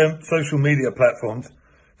follow all their social media platforms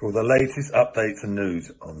for all the latest updates and news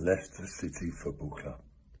on Leicester City Football Club.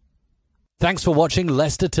 Thanks for watching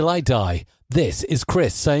Leicester Till I Die. This is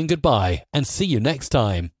Chris saying goodbye and see you next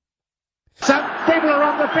time. Some people are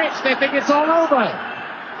on the pitch. They think it's all over.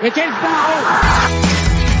 It is now.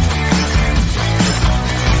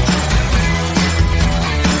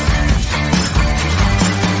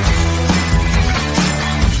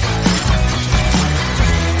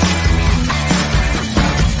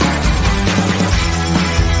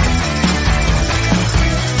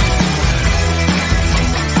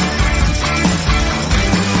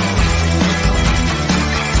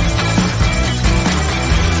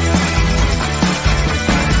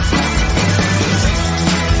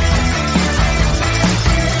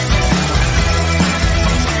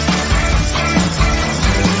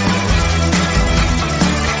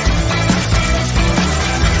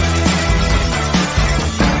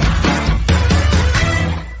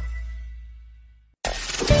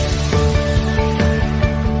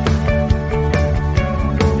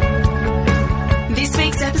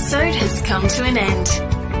 To an end.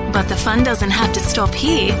 But the fun doesn't have to stop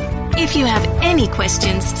here. If you have any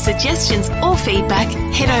questions, suggestions or feedback,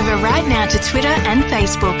 head over right now to Twitter and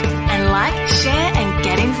Facebook and like, share and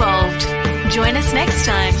get involved. Join us next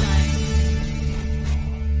time.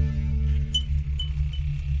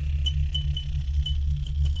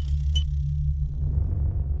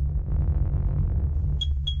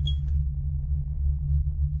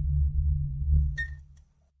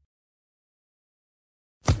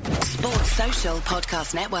 Sports Social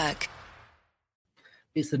Podcast Network.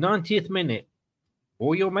 It's the 90th minute.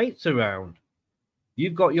 All your mates around.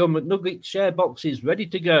 You've got your McNugget share boxes ready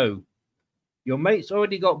to go. Your mates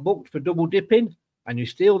already got booked for double dipping, and you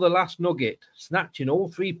steal the last nugget, snatching all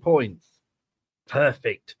 3 points.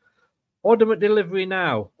 Perfect. Order McDelivery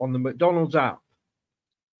now on the McDonald's app.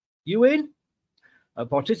 You in? At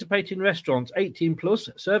participating restaurants, 18 plus,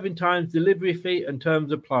 serving times, delivery fee and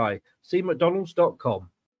terms apply. See mcdonalds.com.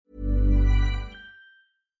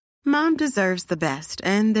 Mom deserves the best,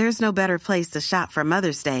 and there's no better place to shop for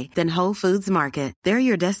Mother's Day than Whole Foods Market. They're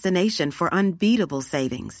your destination for unbeatable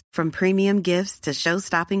savings, from premium gifts to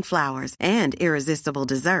show-stopping flowers and irresistible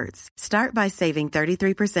desserts. Start by saving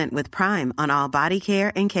 33% with Prime on all body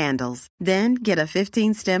care and candles. Then get a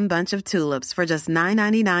 15-stem bunch of tulips for just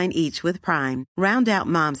 $9.99 each with Prime. Round out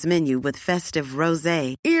Mom's menu with festive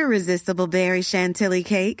rosé, irresistible berry chantilly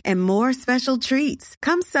cake, and more special treats.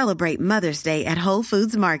 Come celebrate Mother's Day at Whole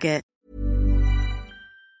Foods Market.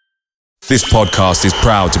 This podcast is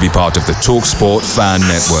proud to be part of the TalkSport Fan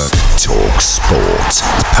Network. TalkSport.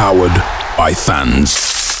 Powered by fans.